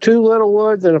 2 little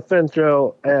woods and a fence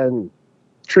row, and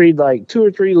treed like 2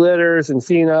 or 3 litters and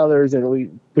seen others, and we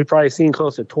probably seen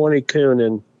close to 20 coon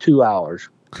in 2 hours.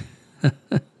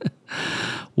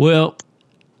 Well,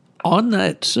 on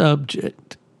that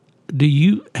subject, do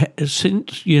you,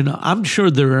 since, I'm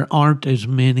sure there aren't as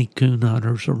many coon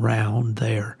hunters around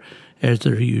there as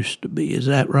there used to be. Is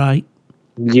that right?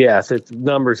 Yes, its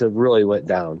numbers have really went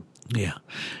down. Yeah.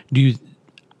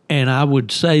 And I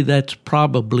would say that's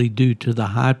probably due to the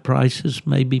high prices,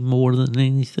 maybe more than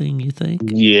anything, you think?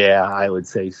 Yeah, I would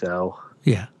say so.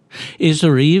 Yeah. Is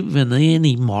there even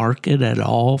any market at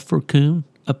all for coon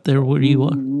up there where you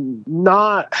are?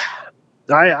 Not.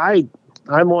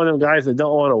 I'm one of the guys that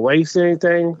don't want to waste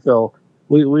anything. So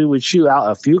we would shoot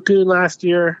out a few coon last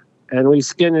year, and we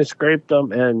skinned and scraped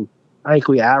them, and I think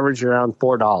we averaged around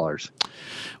 $4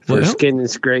 for skin and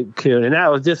scrape coon, and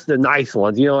that was just the nice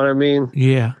ones. You know what I mean?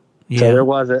 Yeah. Yeah. So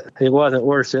it wasn't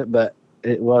worth it, but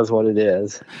it was what it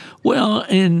is. Well,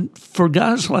 and for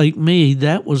guys like me,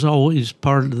 that was always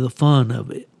part of the fun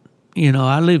of it.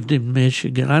 I lived in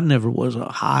Michigan. I never was a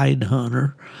hide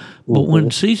hunter, but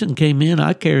when season came in,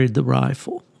 I carried the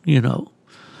rifle.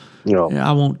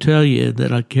 I won't tell you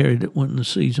that I carried it when the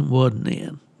season wasn't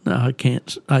in. No, I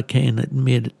can't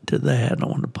admit it to that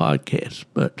on the podcast,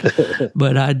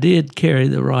 but I did carry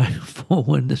the rifle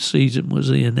when the season was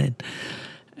in,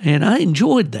 and I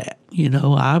enjoyed that.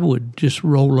 I would just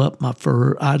roll up my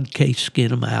fur. I'd case skin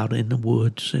them out in the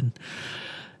woods, and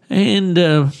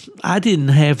I didn't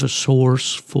have a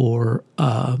source for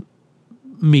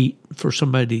meat for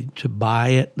somebody to buy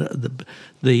it.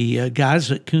 The guys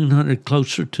that coon hunted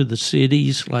closer to the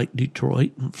cities like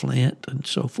Detroit and Flint and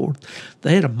so forth,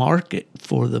 they had a market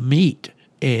for the meat.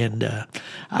 And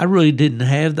I really didn't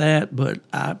have that, but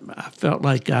I felt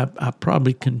like I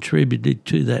probably contributed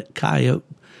to that coyote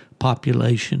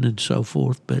population and so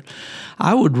forth. But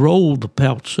I would roll the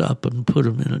pelts up and put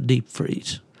them in a deep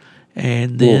freeze.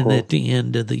 And then at the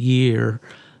end of the year,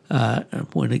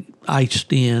 when it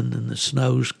iced in and the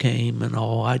snows came and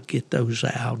all, I'd get those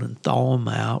out and thaw them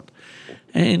out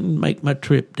and make my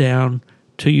trip down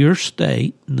to your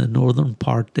state in the northern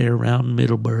part there around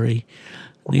Middlebury,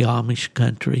 the Amish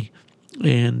country,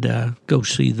 and go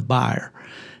see the buyer.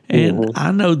 And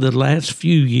I know the last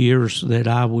few years that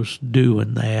I was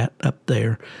doing that up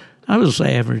there, I was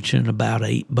averaging about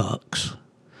 $8.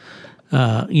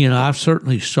 I've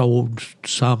certainly sold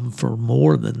some for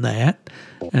more than that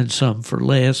and some for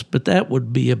less, but that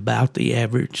would be about the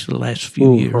average the last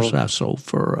few years I sold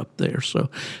fur up there. So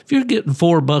if you're getting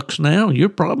 $4 now, you're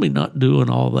probably not doing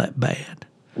all that bad.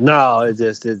 No, they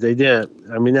didn't.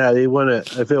 I mean, they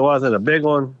wouldn't. If it wasn't a big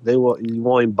one, you won't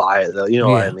even buy it though. You know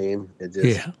what I mean?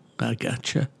 Yeah, I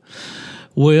gotcha.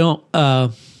 Well,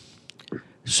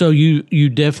 so you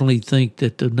definitely think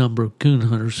that the number of coon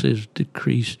hunters has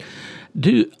decreased.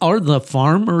 Are the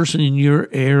farmers in your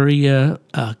area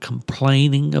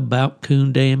complaining about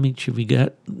coon damage? Have you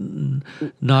got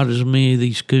not as many of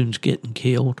these coons getting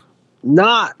killed?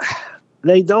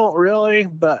 They don't really,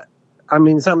 but I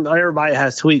mean, everybody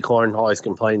has sweet corn always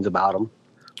complains about them.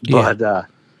 Yeah.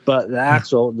 But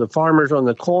the farmers on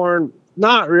the corn,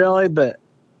 not really. But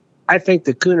I think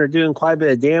the coon are doing quite a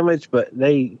bit of damage, but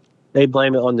they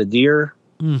blame it on the deer.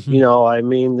 Mm-hmm. I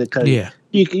mean, because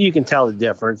you can tell the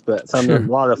difference. But a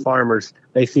lot of farmers,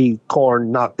 they see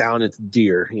corn knocked down, it's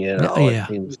deer.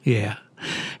 Yeah.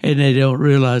 And they don't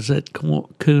realize that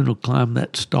coon will climb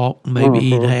that stalk, maybe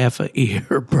eat half a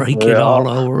ear, break it all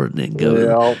over, and then go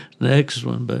to the next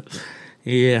one. But,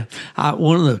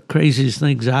 one of the craziest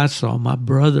things I saw, my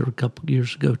brother a couple of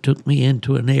years ago took me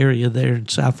into an area there in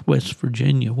southwest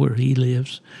Virginia where he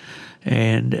lives,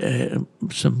 and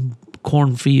some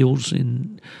cornfields,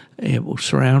 and it was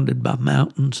surrounded by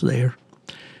mountains there.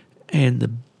 And the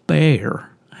bear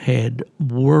had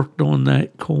worked on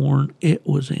that corn. It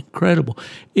was incredible.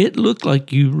 It looked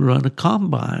like you run a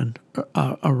combine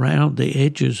around the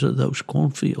edges of those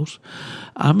cornfields.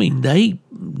 I mean, they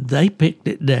picked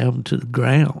it down to the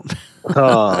ground.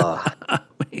 I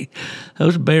mean,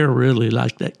 those bear really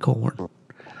like that corn.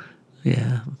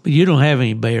 Yeah, but you don't have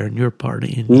any bear in your part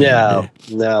of Indiana.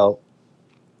 No.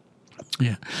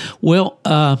 Yeah. Well,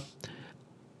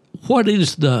 what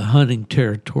is the hunting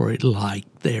territory like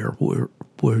there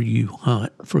where you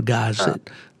hunt for guys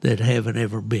that haven't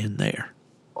ever been there?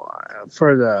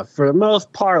 For the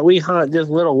most part, we hunt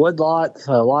just little wood lots.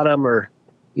 A lot of them are,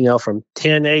 from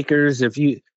 10 acres. If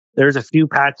you there's a few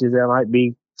patches that might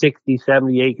be 60,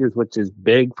 70 acres, which is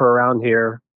big for around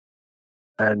here.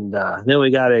 And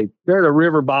then there's a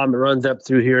river bottom that runs up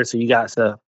through here. So you got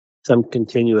some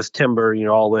continuous timber,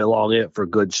 all the way along it for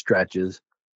good stretches.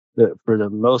 But for the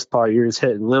most part, you're just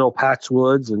hitting little patch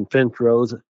woods and fence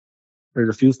rows. There's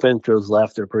a few fence rows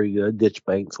left. They're pretty good. Ditch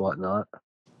banks, whatnot.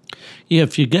 Yeah,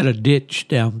 if you get a ditch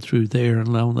down through there and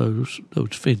along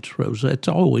those fence rows, that's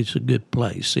always a good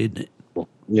place, isn't it?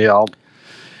 Yeah.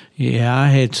 Yeah, I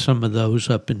had some of those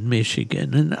up in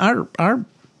Michigan, and our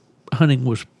hunting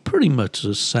was pretty much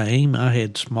the same. I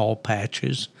had small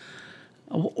patches.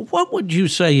 What would you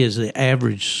say is the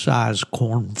average size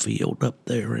cornfield up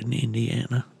there in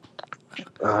Indiana?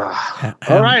 All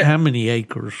right. How many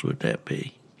acres would that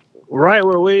be? Right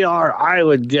where we are, I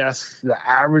would guess the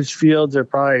average fields are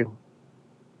probably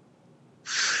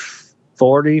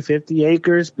 40, 50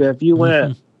 acres. But if you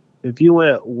went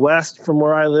west from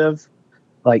where I live,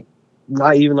 like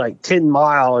not even like 10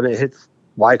 mile, and it hits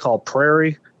what I call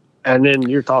prairie, and then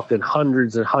you're talking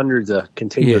hundreds and hundreds of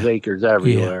contiguous acres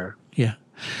everywhere. Yeah.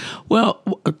 Well,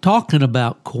 talking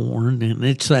about corn, and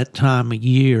it's that time of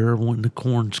year when the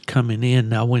corn's coming in.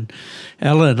 Now, when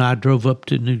Ella and I drove up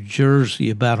to New Jersey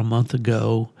about a month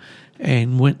ago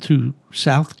and went through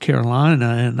South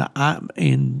Carolina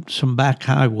and some back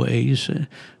highways,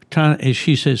 as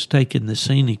she says, taking the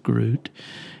scenic route,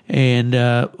 and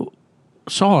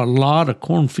saw a lot of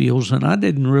cornfields, and I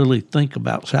didn't really think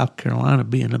about South Carolina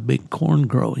being a big corn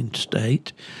growing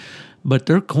state. But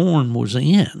their corn was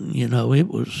in, it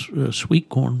was sweet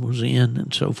corn was in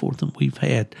and so forth. And we've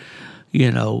had,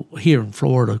 here in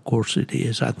Florida, of course it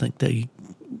is. I think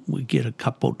we get a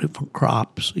couple different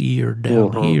crops a year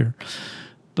down here.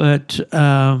 But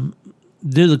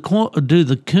do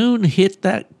the coon hit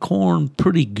that corn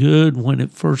pretty good when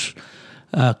it first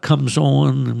comes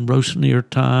on and roast near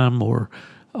time, or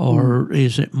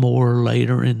is it more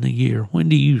later in the year? When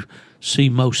do you see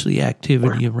most of the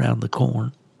activity around the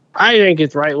corn? I think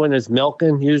it's right when it's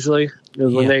milking. Usually,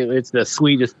 it's the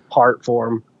sweetest part for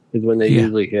them is when they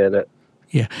usually hit it.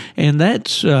 Yeah, and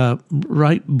that's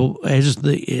right as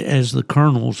the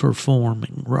kernels are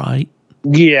forming, right?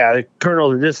 Yeah, the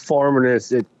kernels are just forming.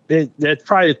 That's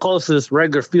probably the closest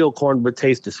regular field corn would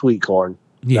taste to sweet corn.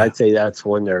 Yeah. I'd say that's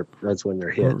when they're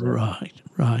hitting.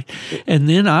 Right. And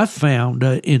then I found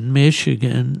in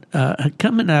Michigan,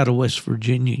 coming out of West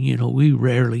Virginia, we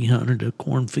rarely hunted a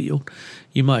cornfield.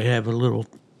 You might have a little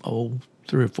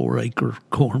 3 or 4 acre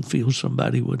cornfield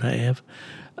somebody would have,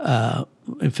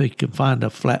 if they could find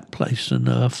a flat place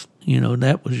enough.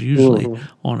 That was usually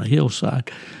on a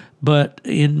hillside. But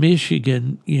in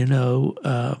Michigan,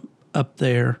 up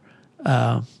there,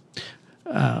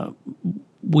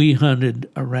 we hunted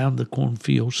around the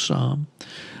cornfield some,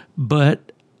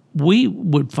 but we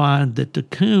would find that the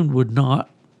coon would not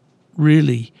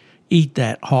really eat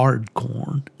that hard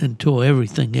corn until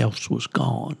everything else was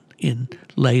gone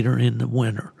later in the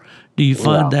winter. Do you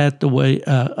find that the way?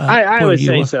 I would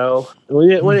say so.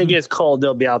 When it gets cold,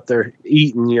 they'll be out there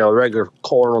eating, regular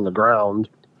corn on the ground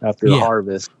after the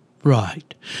harvest.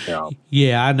 Right.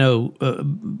 Yeah, I know.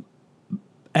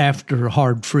 After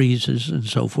hard freezes and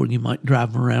so forth, you might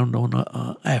drive around on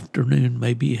a afternoon.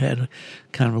 Maybe you had a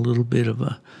kind of a little bit of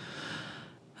a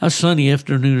sunny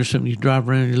afternoon or something. You drive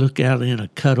around and you look out in a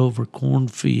cut-over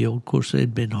cornfield. Of course,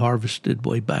 they'd been harvested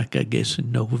way back, I guess,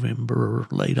 in November or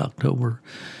late October.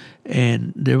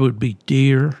 And there would be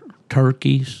deer,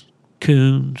 turkeys,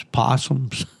 coons,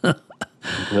 possums,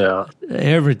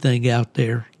 everything out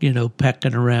there,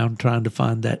 pecking around trying to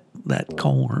find that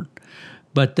corn.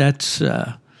 But that's,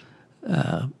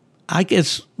 I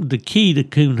guess, the key to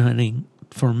coon hunting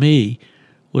for me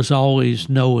was always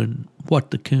knowing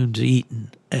what the coon's eating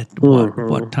at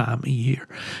what time of year.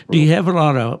 Do you have a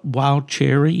lot of wild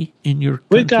cherry in your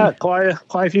country? We got quite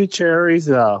a few cherries,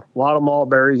 a lot of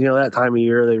mulberries. That time of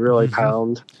year they really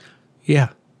pound. Yeah.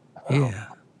 I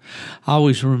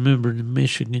always remembered in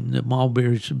Michigan the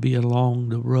mulberries would be along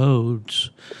the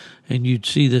roads, and you'd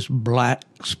see this black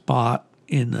spot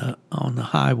on the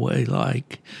highway,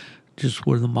 like just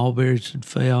where the mulberries had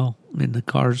fell and the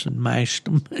cars had mashed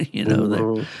them,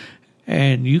 there.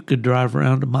 And you could drive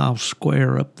around a mile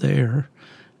square up there,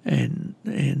 and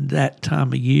that time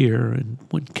of year, and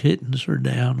when kittens are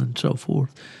down and so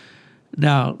forth.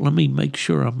 Now, let me make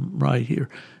sure I'm right here.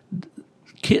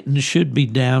 Kittens should be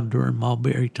down during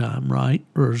mulberry time, right?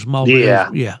 Or is mulberry?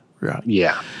 Yeah, right.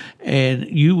 Yeah. And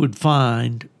you would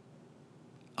find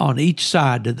on each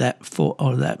side of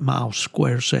that mile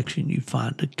square section, you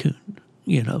find a coon,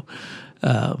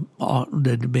 that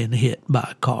had been hit by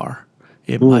a car.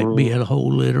 It might be a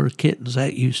whole litter of kittens.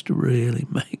 That used to really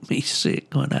make me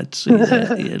sick when I'd see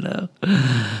that,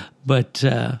 But,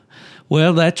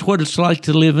 well, that's what it's like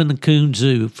to live in the coon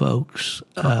zoo, folks.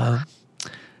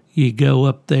 You go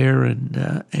up there and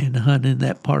hunt in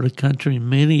that part of the country.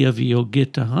 Many of you will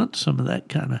get to hunt some of that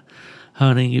kind of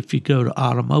hunting if you go to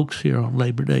Autumn Oaks here on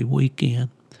Labor Day weekend.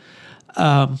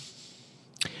 I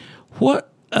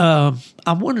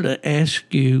wanted to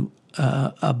ask you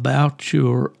about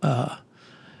your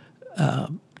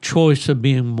choice of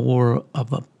being more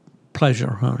of a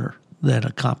pleasure hunter than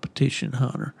a competition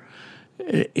hunter.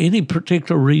 Any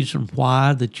particular reason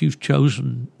why that you've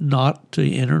chosen not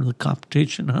to enter the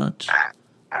competition hunts?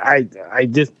 I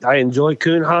enjoy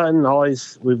coon hunting.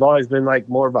 We've always been like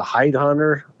more of a height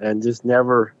hunter, and just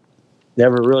never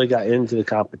really got into the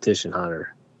competition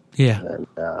hunter. Yeah. And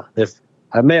if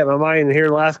I made up my mind here,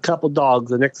 the last couple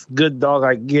dogs, the next good dog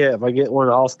I get, if I get one,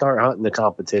 I'll start hunting the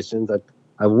competitions.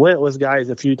 I went with guys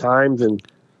a few times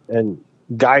and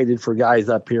guided for guys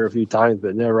up here a few times,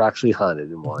 but never actually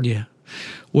hunted in one. Yeah.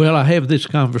 Well, I have this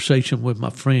conversation with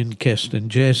my friend Keston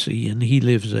Jesse, and he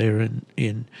lives there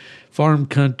in farm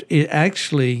country.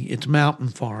 It's mountain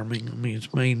farming. I mean,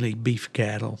 it's mainly beef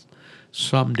cattle,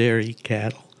 some dairy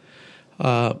cattle.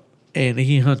 And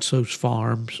he hunts those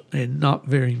farms and not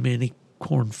very many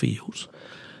cornfields.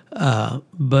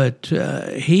 But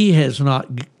he has not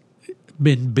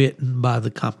been bitten by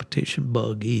the competition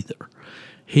bug either.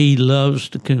 He loves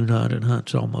to coon hunt and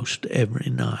hunts almost every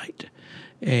night.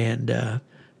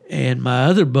 And my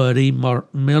other buddy,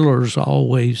 Mark Miller's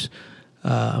always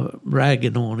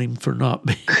ragging on him for not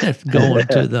going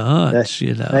to the hunts,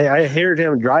 I heard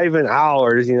him driving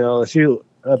hours, shoot,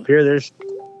 up here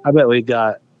I bet we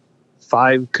got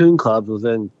 5 coon clubs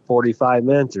within 45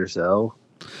 minutes or so.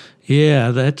 Yeah,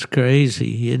 that's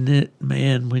crazy, isn't it?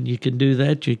 Man, when you can do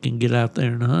that, you can get out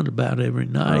there and hunt about every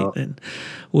night. Oh. And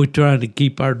we're trying to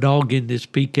keep our dog in this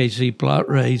PKC plot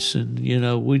race, and,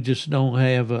 we just don't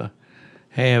have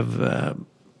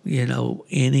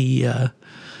any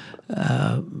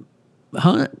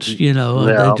hunts,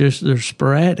 No. They're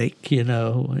sporadic,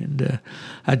 and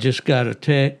I just got a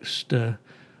text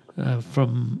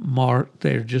from Mark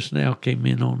there just now, came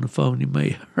in on the phone. You may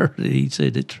have heard it. He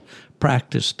said it's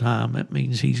practice time. That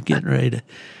means he's getting ready to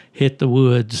hit the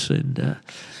woods. And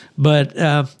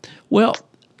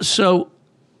so,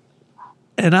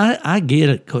 and I get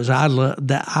it, because I love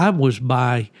that. I was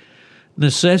by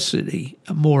necessity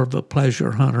more of a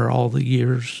pleasure hunter all the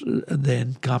years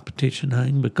than competition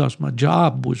hunting, because my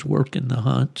job was working the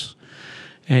hunts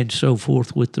and so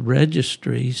forth with the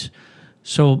registries.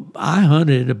 So I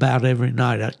hunted about every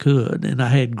night I could, and I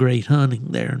had great hunting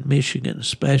there in Michigan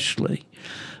especially.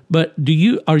 But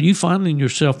are you finding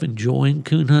yourself enjoying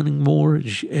coon hunting more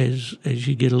as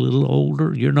you get a little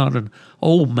older? You're not an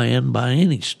old man by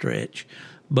any stretch,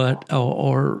 but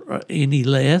or any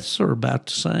less, or about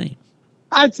the same?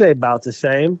 I'd say about the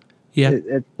same. Yeah.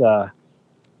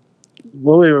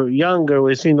 When we were younger,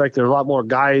 it seemed like there were a lot more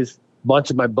guys. A bunch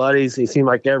of my buddies, it seemed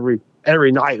like every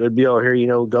night would be over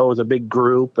here, go as a big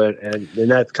group, and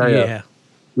that's kind of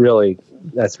really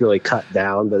cut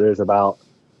down. But there's about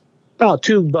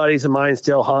 2 buddies of mine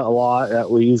still hunt a lot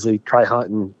that we usually try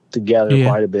hunting together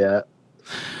quite a bit.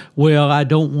 Well, I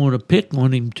don't want to pick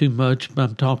on him too much.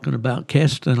 I'm talking about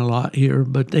Keston a lot here,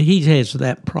 but he has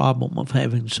that problem of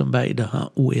having somebody to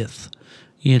hunt with,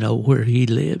 where he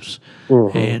lives.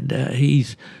 Mm-hmm. And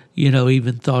he's,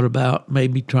 even thought about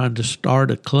maybe trying to start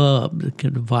a club that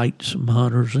can invite some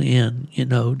hunters in,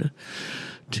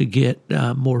 to get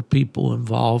more people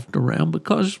involved around,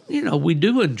 because, we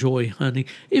do enjoy hunting.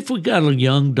 If we got a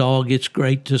young dog, it's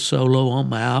great to solo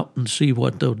them out and see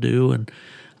what they'll do. And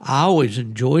I always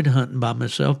enjoyed hunting by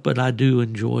myself, but I do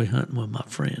enjoy hunting with my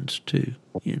friends too,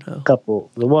 The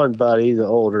one buddy, the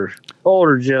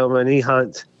older gentleman, he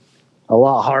hunts a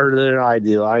lot harder than I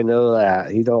do. I know that.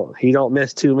 He don't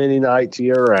miss too many nights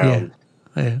year round.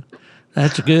 Yeah.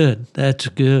 That's good. That's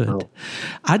good. Oh.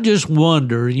 I just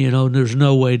wonder, there's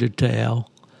no way to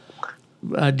tell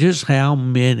just how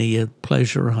many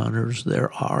pleasure hunters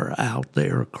there are out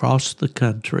there across the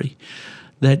country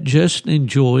that just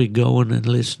enjoy going and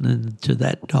listening to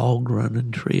that dog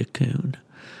running tree a coon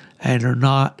and are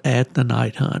not at the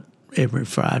night hunt every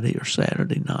Friday or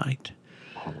Saturday night.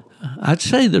 I'd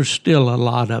say there's still a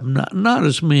lot of them, not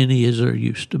as many as there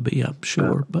used to be, I'm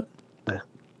sure, but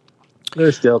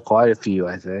there's still quite a few,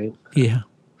 I think. Yeah.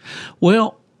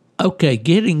 Well, okay,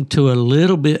 getting to a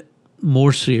little bit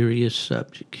more serious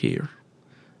subject here,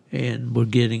 and we're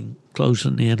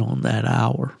closing in on that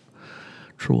hour,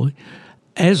 Troy.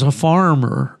 As a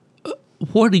farmer,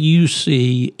 what do you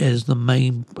see as the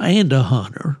main, and a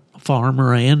hunter, a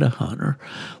farmer and a hunter,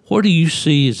 what do you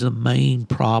see as the main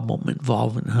problem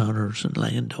involving hunters and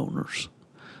landowners,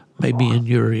 maybe in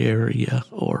your area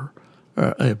or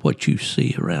what you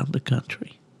see around the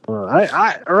country?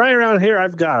 I right around here,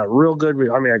 I've got a real good.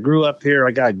 I grew up here.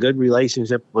 I got a good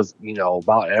relationship with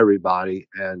about everybody,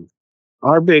 and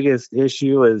our biggest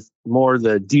issue is more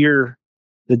the deer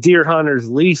hunters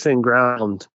leasing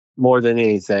ground more than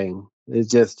anything. It's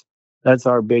just that's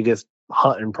our biggest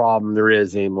hunting problem there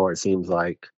is anymore. It seems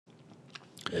like.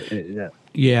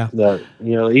 Yeah.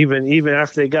 Even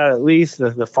after they got it leased,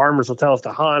 the farmers will tell us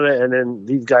to hunt it, and then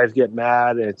these guys get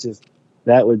mad. And it's just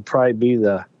that would probably be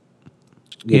the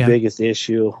biggest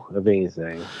issue of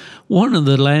anything. One of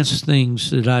the last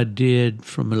things that I did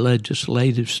from a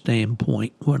legislative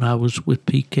standpoint when I was with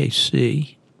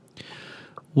PKC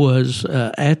was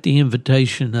at the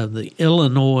invitation of the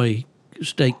Illinois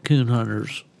State Coon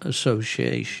Hunters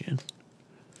Association.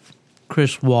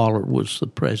 Chris Waller was the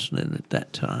president at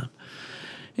that time.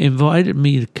 Invited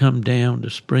me to come down to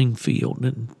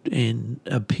Springfield and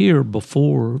appear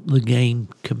before the Game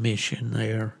Commission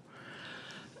there.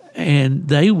 And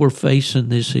they were facing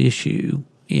this issue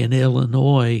in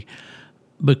Illinois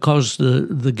because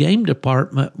the game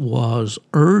department was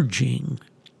urging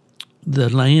the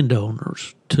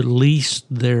landowners to lease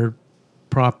their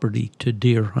property to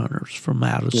deer hunters from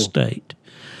out of state.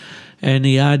 And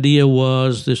the idea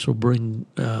was this will bring,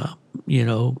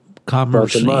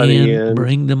 commerce in,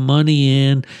 bring the money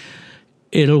in.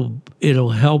 It'll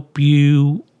help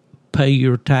you pay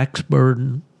your tax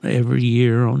burden every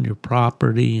year on your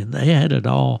property, and they had it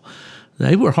all.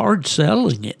 They were hard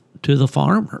selling it to the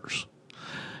farmers.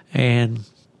 And,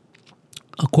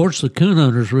 of course, the coon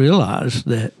hunters realized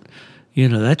that,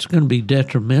 that's going to be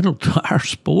detrimental to our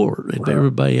sport if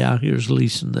everybody out here is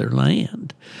leasing their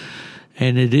land.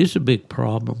 And it is a big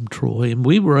problem, Troy. And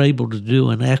we were able to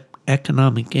do an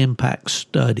economic impact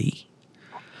study.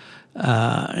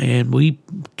 And we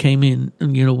came in,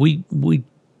 we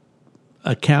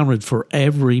accounted for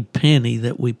every penny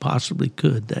that we possibly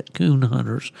could that coon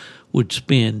hunters would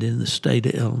spend in the state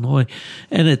of Illinois.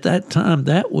 And at that time,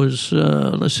 that was,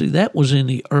 that was in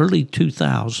the early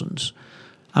 2000s.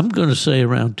 I'm going to say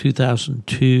around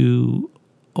 2002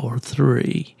 or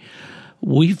 3.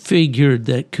 We figured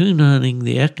that coon hunting,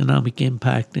 the economic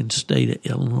impact in the state of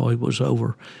Illinois was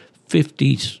over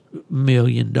 $50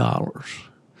 million.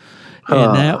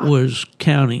 And that was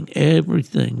counting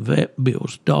everything, vet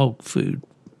bills, dog food,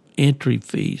 entry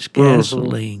fees,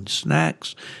 gasoline,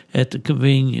 snacks at the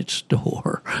convenience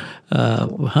store,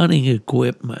 hunting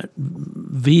equipment,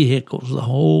 vehicles, the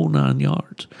whole 9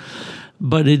 yards.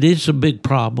 But it is a big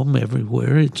problem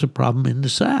everywhere. It's a problem in the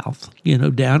South,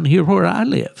 down here where I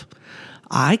live.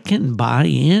 I can buy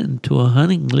into a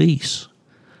hunting lease,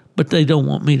 but they don't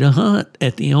want me to hunt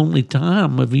at the only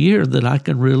time of year that I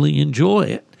can really enjoy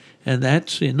it. And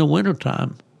that's in the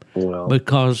wintertime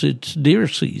because it's deer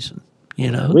season,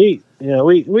 We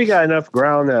got enough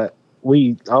ground that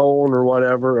we own or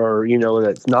whatever, or,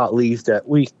 that's not leased, that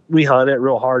we hunt it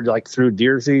real hard, like through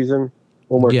deer season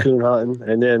when we're coon hunting.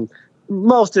 And then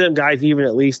most of them guys, even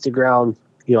at least the ground,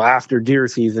 after deer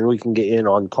season, we can get in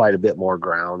on quite a bit more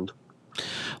ground.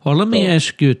 Well, let me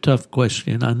ask you a tough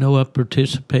question. I know I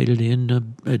participated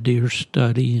in a deer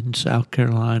study in South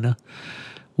Carolina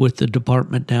with the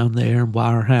department down there,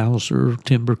 Weyerhaeuser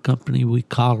Timber Company. We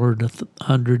collared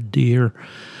 100 deer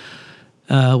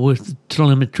with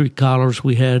telemetry collars.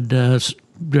 We had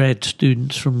grad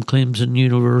students from Clemson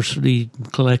University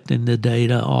collecting the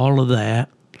data, all of that,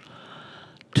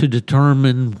 to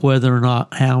determine whether or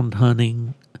not hound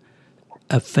hunting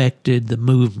affected the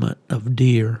movement of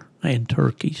deer and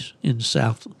turkeys in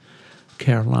South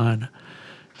Carolina.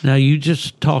 Now, you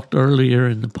just talked earlier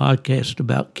in the podcast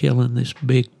about killing this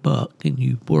big buck, and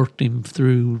you worked him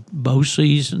through bow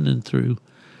season and through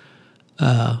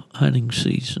hunting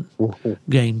season,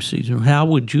 game season. How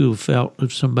would you have felt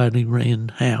if somebody ran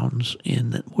hounds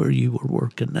in where you were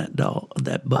working that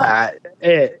buck?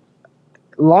 As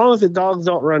long as the dogs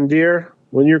don't run deer,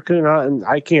 when you're coon hunting,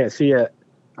 I can't see it.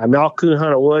 I'll coon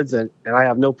hunt the woods, and I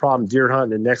have no problem deer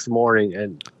hunting the next morning,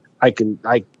 and I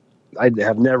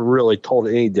have never really told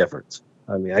any difference.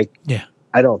 I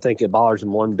don't think it bothers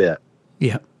them one bit.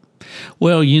 Yeah.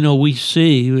 Well, we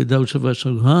see, those of us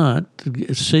who hunt,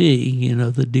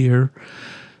 the deer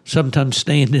sometimes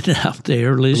standing out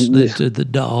there listening to the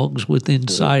dogs within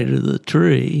sight of the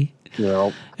tree.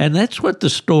 Yeah. And that's what the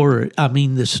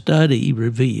study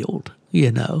revealed,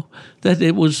 that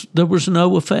there was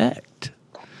no effect.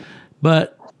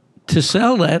 But to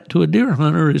sell that to a deer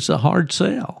hunter is a hard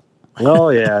sell. Oh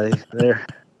yeah, they're.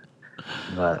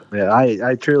 But yeah,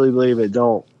 I truly believe it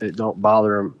don't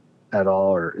bother them at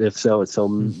all, or if so, it's so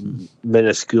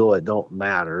minuscule it don't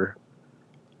matter.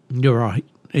 You're right.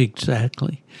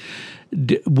 Exactly.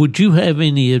 Would you have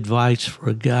any advice for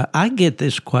a guy? I get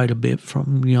this quite a bit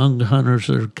from young hunters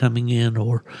that are coming in,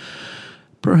 or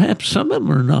perhaps some of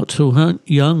them are not so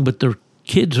young, but their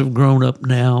kids have grown up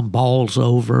now, balls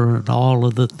over, and all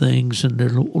of the things, and they're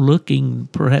looking,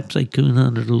 perhaps they coon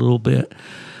hunted a little bit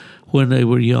when they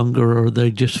were younger, or they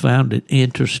just found it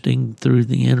interesting through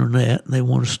the internet and they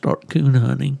want to start coon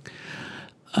hunting.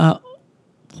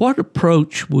 What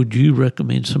approach would you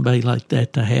recommend somebody like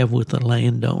that to have with a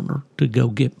landowner to go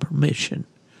get permission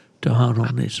to hunt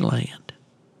on his land?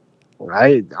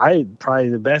 I probably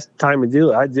the best time to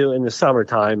do it. I do it in the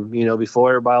summertime, before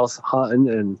everybody else hunting,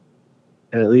 and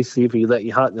at least see if he let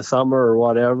you hunt in the summer or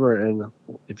whatever. And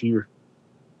if you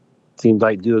seems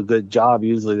like do a good job,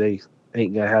 usually they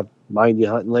ain't gonna have mind you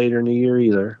hunting later in the year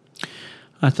either.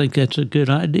 I think that's a good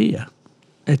idea.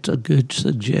 It's a good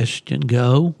suggestion.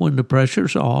 Go when the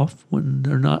pressure's off, when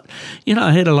they're not.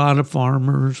 I had a lot of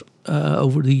farmers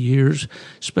over the years,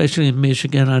 especially in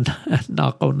Michigan. I'd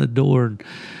knock on the door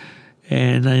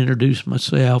and I introduce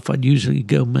myself. I'd usually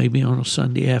go maybe on a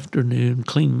Sunday afternoon,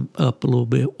 clean up a little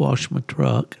bit, wash my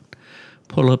truck,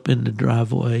 pull up in the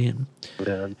driveway, and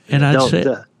I'd say,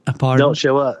 Don't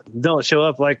show up. Don't show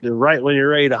up like right when you're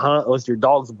ready to hunt with your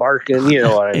dogs barking. You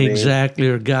know what I mean? Exactly.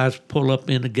 Or guys pull up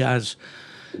in a guy's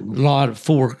lot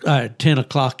at 10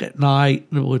 o'clock at night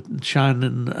with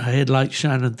a headlight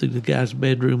shining through the guy's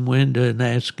bedroom window and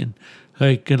asking,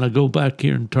 "Hey, can I go back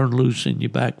here and turn loose in your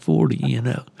back 40?"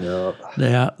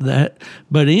 That.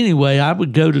 But anyway, I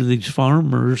would go to these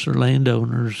farmers or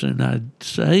landowners and I'd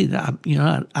say,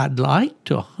 I'd like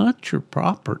to hunt your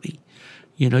property.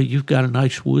 You've got a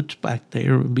nice woods back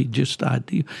there. It would be just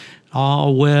ideal.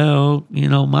 Oh, well,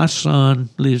 my son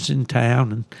lives in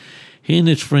town, and he and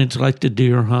his friends like to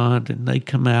deer hunt, and they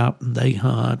come out and they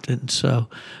hunt. And so,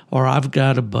 or I've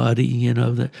got a buddy,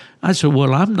 that I said,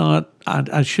 well, I'm not,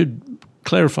 I should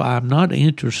clarify, I'm not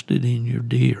interested in your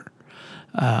deer.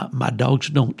 My dogs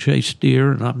don't chase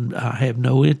deer, and I have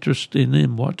no interest in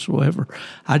them whatsoever.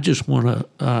 I just want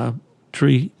to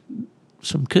tree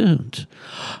some coons.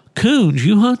 Coons?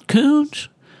 You hunt coons?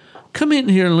 Come in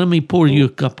here and let me pour you a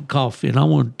cup of coffee, and I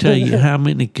want to tell you how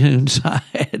many coons I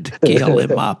had to kill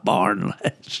in my barn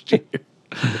last year.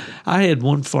 I had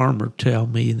one farmer tell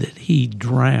me that he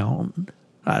drowned.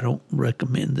 I don't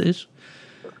recommend this,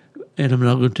 and I'm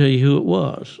not going to tell you who it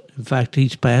was. In fact,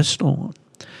 he's passed on.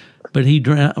 But he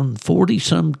drowned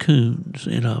 40-some coons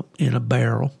in a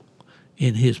barrel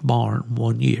in his barn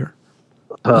one year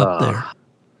up there.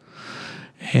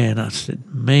 And I said,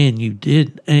 man, you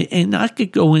did. And I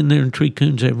could go in there and tree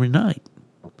coons every night.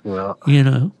 Well,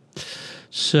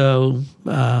 So,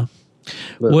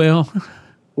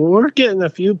 we're getting a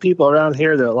few people around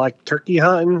here that like turkey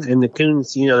hunting, and the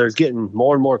coons, there's getting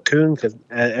more and more coons,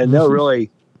 and they're really,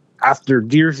 after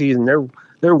deer season,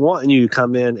 they're wanting you to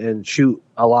come in and shoot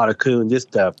a lot of coon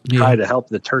just to try to help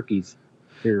the turkeys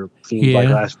here, seems like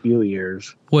last few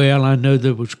years. Well, I know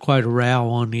there was quite a row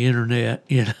on the internet,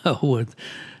 with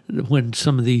when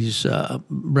some of these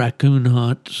raccoon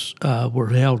hunts were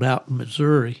held out in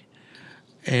Missouri,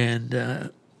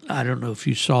 and I don't know if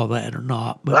you saw that or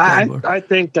not. But I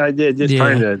think I did, just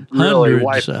trying to really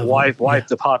wipe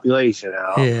the population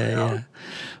out. Yeah.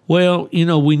 Well,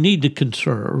 we need to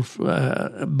conserve,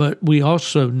 but we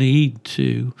also need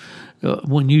to.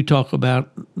 When you talk about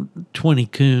 20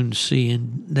 coons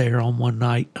seeing there on one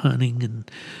night hunting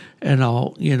and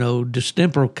all,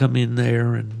 distemper will come in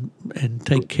there and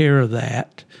take care of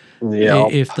that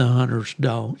if the hunters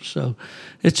don't. So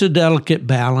it's a delicate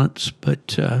balance,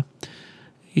 but,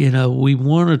 we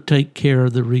want to take care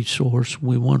of the resource.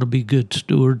 We want to be good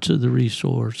stewards of the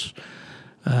resource,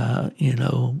 but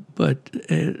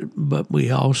we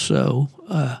also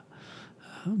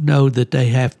know that they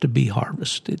have to be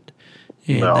harvested.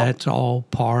 And that's all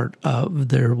part of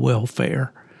their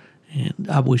welfare. And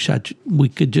I wish we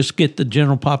could just get the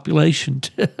general population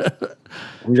to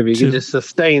you can just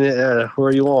sustain it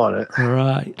where you want it.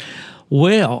 Right.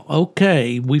 Well,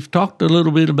 okay. We've talked a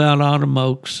little bit about autumn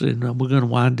oaks, and we're going to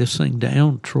wind this thing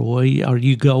down. Troy, are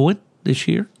you going this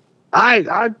year?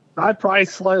 I probably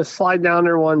slide down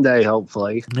there one day,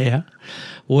 hopefully. Yeah.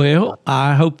 Well,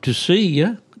 I hope to see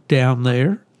you down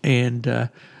there, and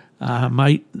I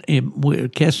might,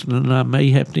 Keston and I may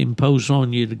have to impose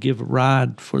on you to give a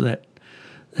ride for that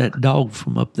dog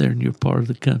from up there in your part of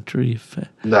the country. If,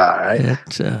 all right.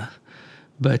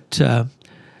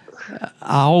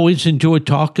 I always enjoy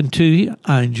talking to you.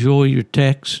 I enjoy your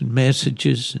texts and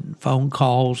messages and phone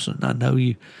calls, and I know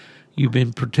you've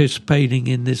been participating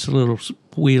in this little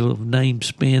wheel of name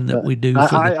spin that we do.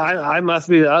 I must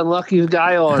be the unlucky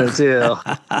guy on it too.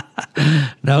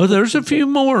 No, there's a few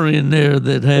more in there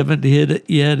that haven't hit it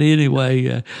yet.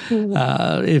 Anyway,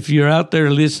 if you're out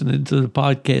there listening to the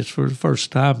podcast for the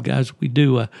first time, guys, we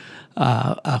do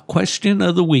a question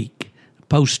of the week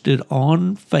posted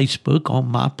on Facebook on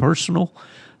my personal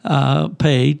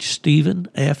page, Stephen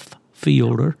F.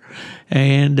 Fielder,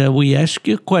 and we ask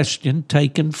you a question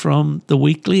taken from the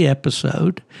weekly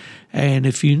episode. And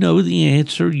if you know the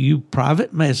answer, you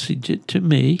private message it to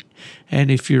me.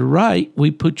 And if you're right, we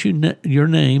put your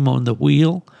name on the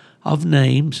wheel of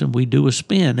names, and we do a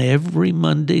spin every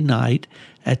Monday night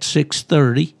at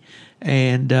 6:30.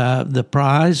 And the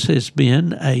prize has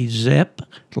been a Zepp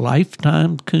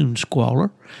Lifetime Coon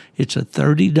Squaller. It's a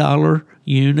 $30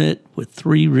 unit with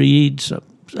 3 reeds,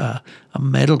 a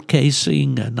metal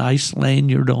casing, a nice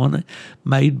lanyard on it,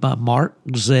 made by Mark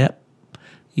Zepp.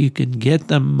 You can get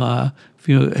them if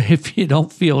you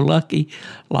don't feel lucky,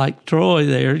 like Troy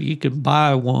there. You can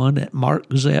buy one at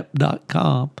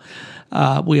markzepp.com.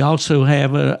 We also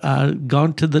have a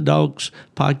Gone to the Dogs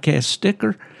podcast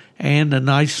sticker and a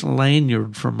nice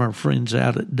lanyard from our friends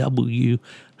out at W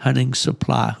Hunting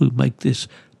Supply who make this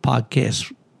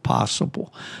podcast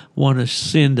possible. Want to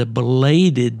send a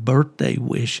belated birthday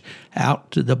wish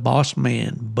out to the boss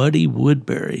man, Buddy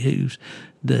Woodbury, who's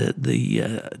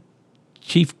the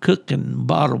chief cook and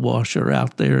bottle washer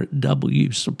out there at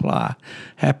W Supply.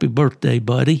 Happy birthday,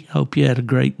 Buddy. Hope you had a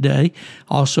great day.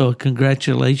 Also,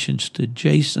 congratulations to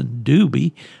Jason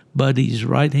Doobie, Buddy's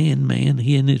right-hand man.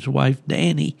 He and his wife,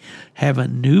 Danny, have a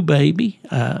new baby,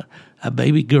 a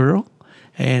baby girl,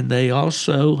 and they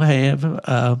also have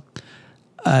a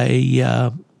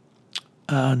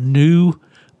new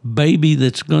baby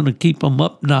that's going to keep them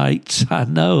up nights. I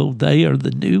know they are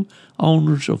the new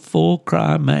owners of Full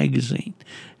Cry magazine.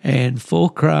 And Full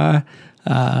Cry,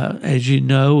 as you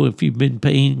know, if you've been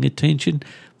paying attention,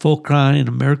 Full Cry and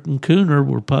American Cooner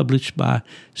were published by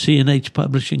C&H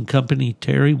Publishing Company.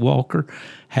 Terry Walker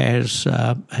has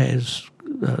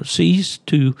ceased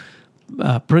to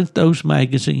print those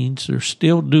magazines. They're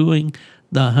still doing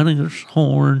the Hunter's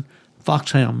Horn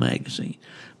Foxhound magazine.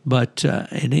 But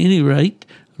at any rate,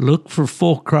 look for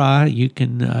Full Cry. You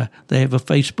can. They have a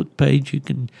Facebook page. You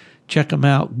can check them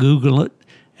out, Google it,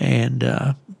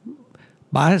 and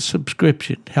buy a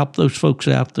subscription. Help those folks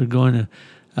out. They're going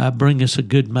to bring us a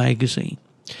good magazine.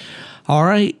 All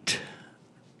right,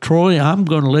 Troy, I'm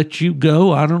going to let you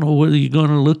go. I don't know whether you're going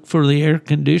to look for the air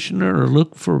conditioner or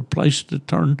look for a place to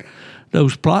turn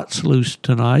those plots loose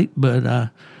tonight, but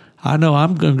I know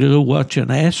I'm going to go watch an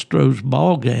Astros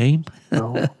ball game.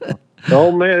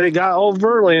 Oh, man, they got old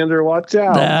Verlander. Watch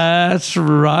out. That's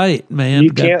right, man.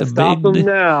 You can't stop them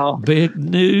now. Big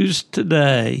news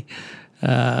today.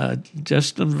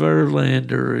 Justin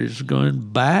Verlander is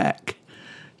going back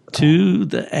to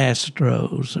the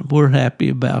Astros, and we're happy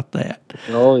about that.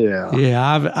 Oh, yeah.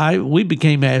 Yeah, we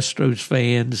became Astros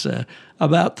fans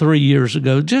about 3 years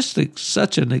ago. Just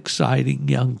such an exciting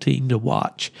young team to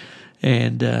watch.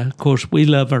 And, of course, we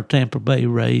love our Tampa Bay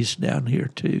Rays down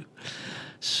here, too.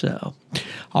 So,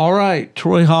 all right,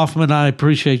 Troy Hoffman, I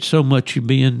appreciate so much you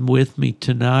being with me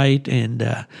tonight,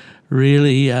 and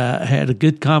really had a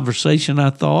good conversation, I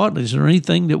thought. Is there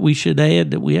anything that we should add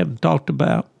that we haven't talked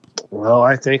about? Well,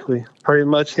 I think we pretty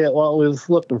much hit what we was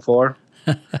looking for.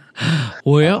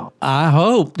 Well, I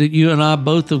hope that you and I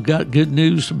both have got good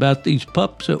news about these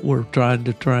pups that we're trying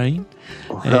to train.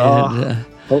 And,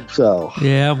 hope so.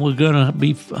 Yeah, we're going to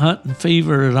be hunting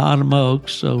Fever at Autumn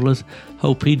Oaks, so let's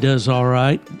hope he does all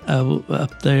right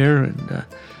up there. And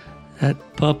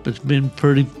that pup has been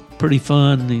pretty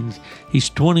fun. He's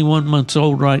 21 months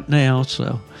old right now,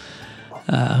 so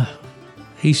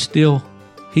he's still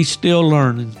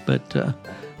learning, but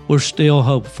we're still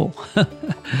hopeful.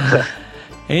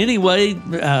 Anyway,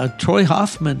 Troy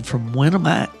Hoffman from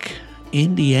Winnemac,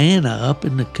 Indiana, up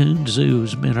in the Coon Zoo,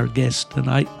 has been our guest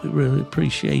tonight. We really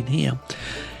appreciate him.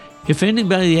 If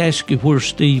anybody asks you where's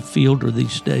Steve Fielder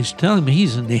these days, tell him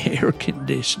he's in the air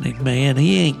conditioning, man.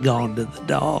 He ain't gone to the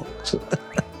dogs.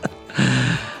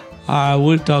 All right,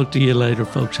 we'll talk to you later,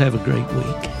 folks. Have a great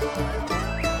week.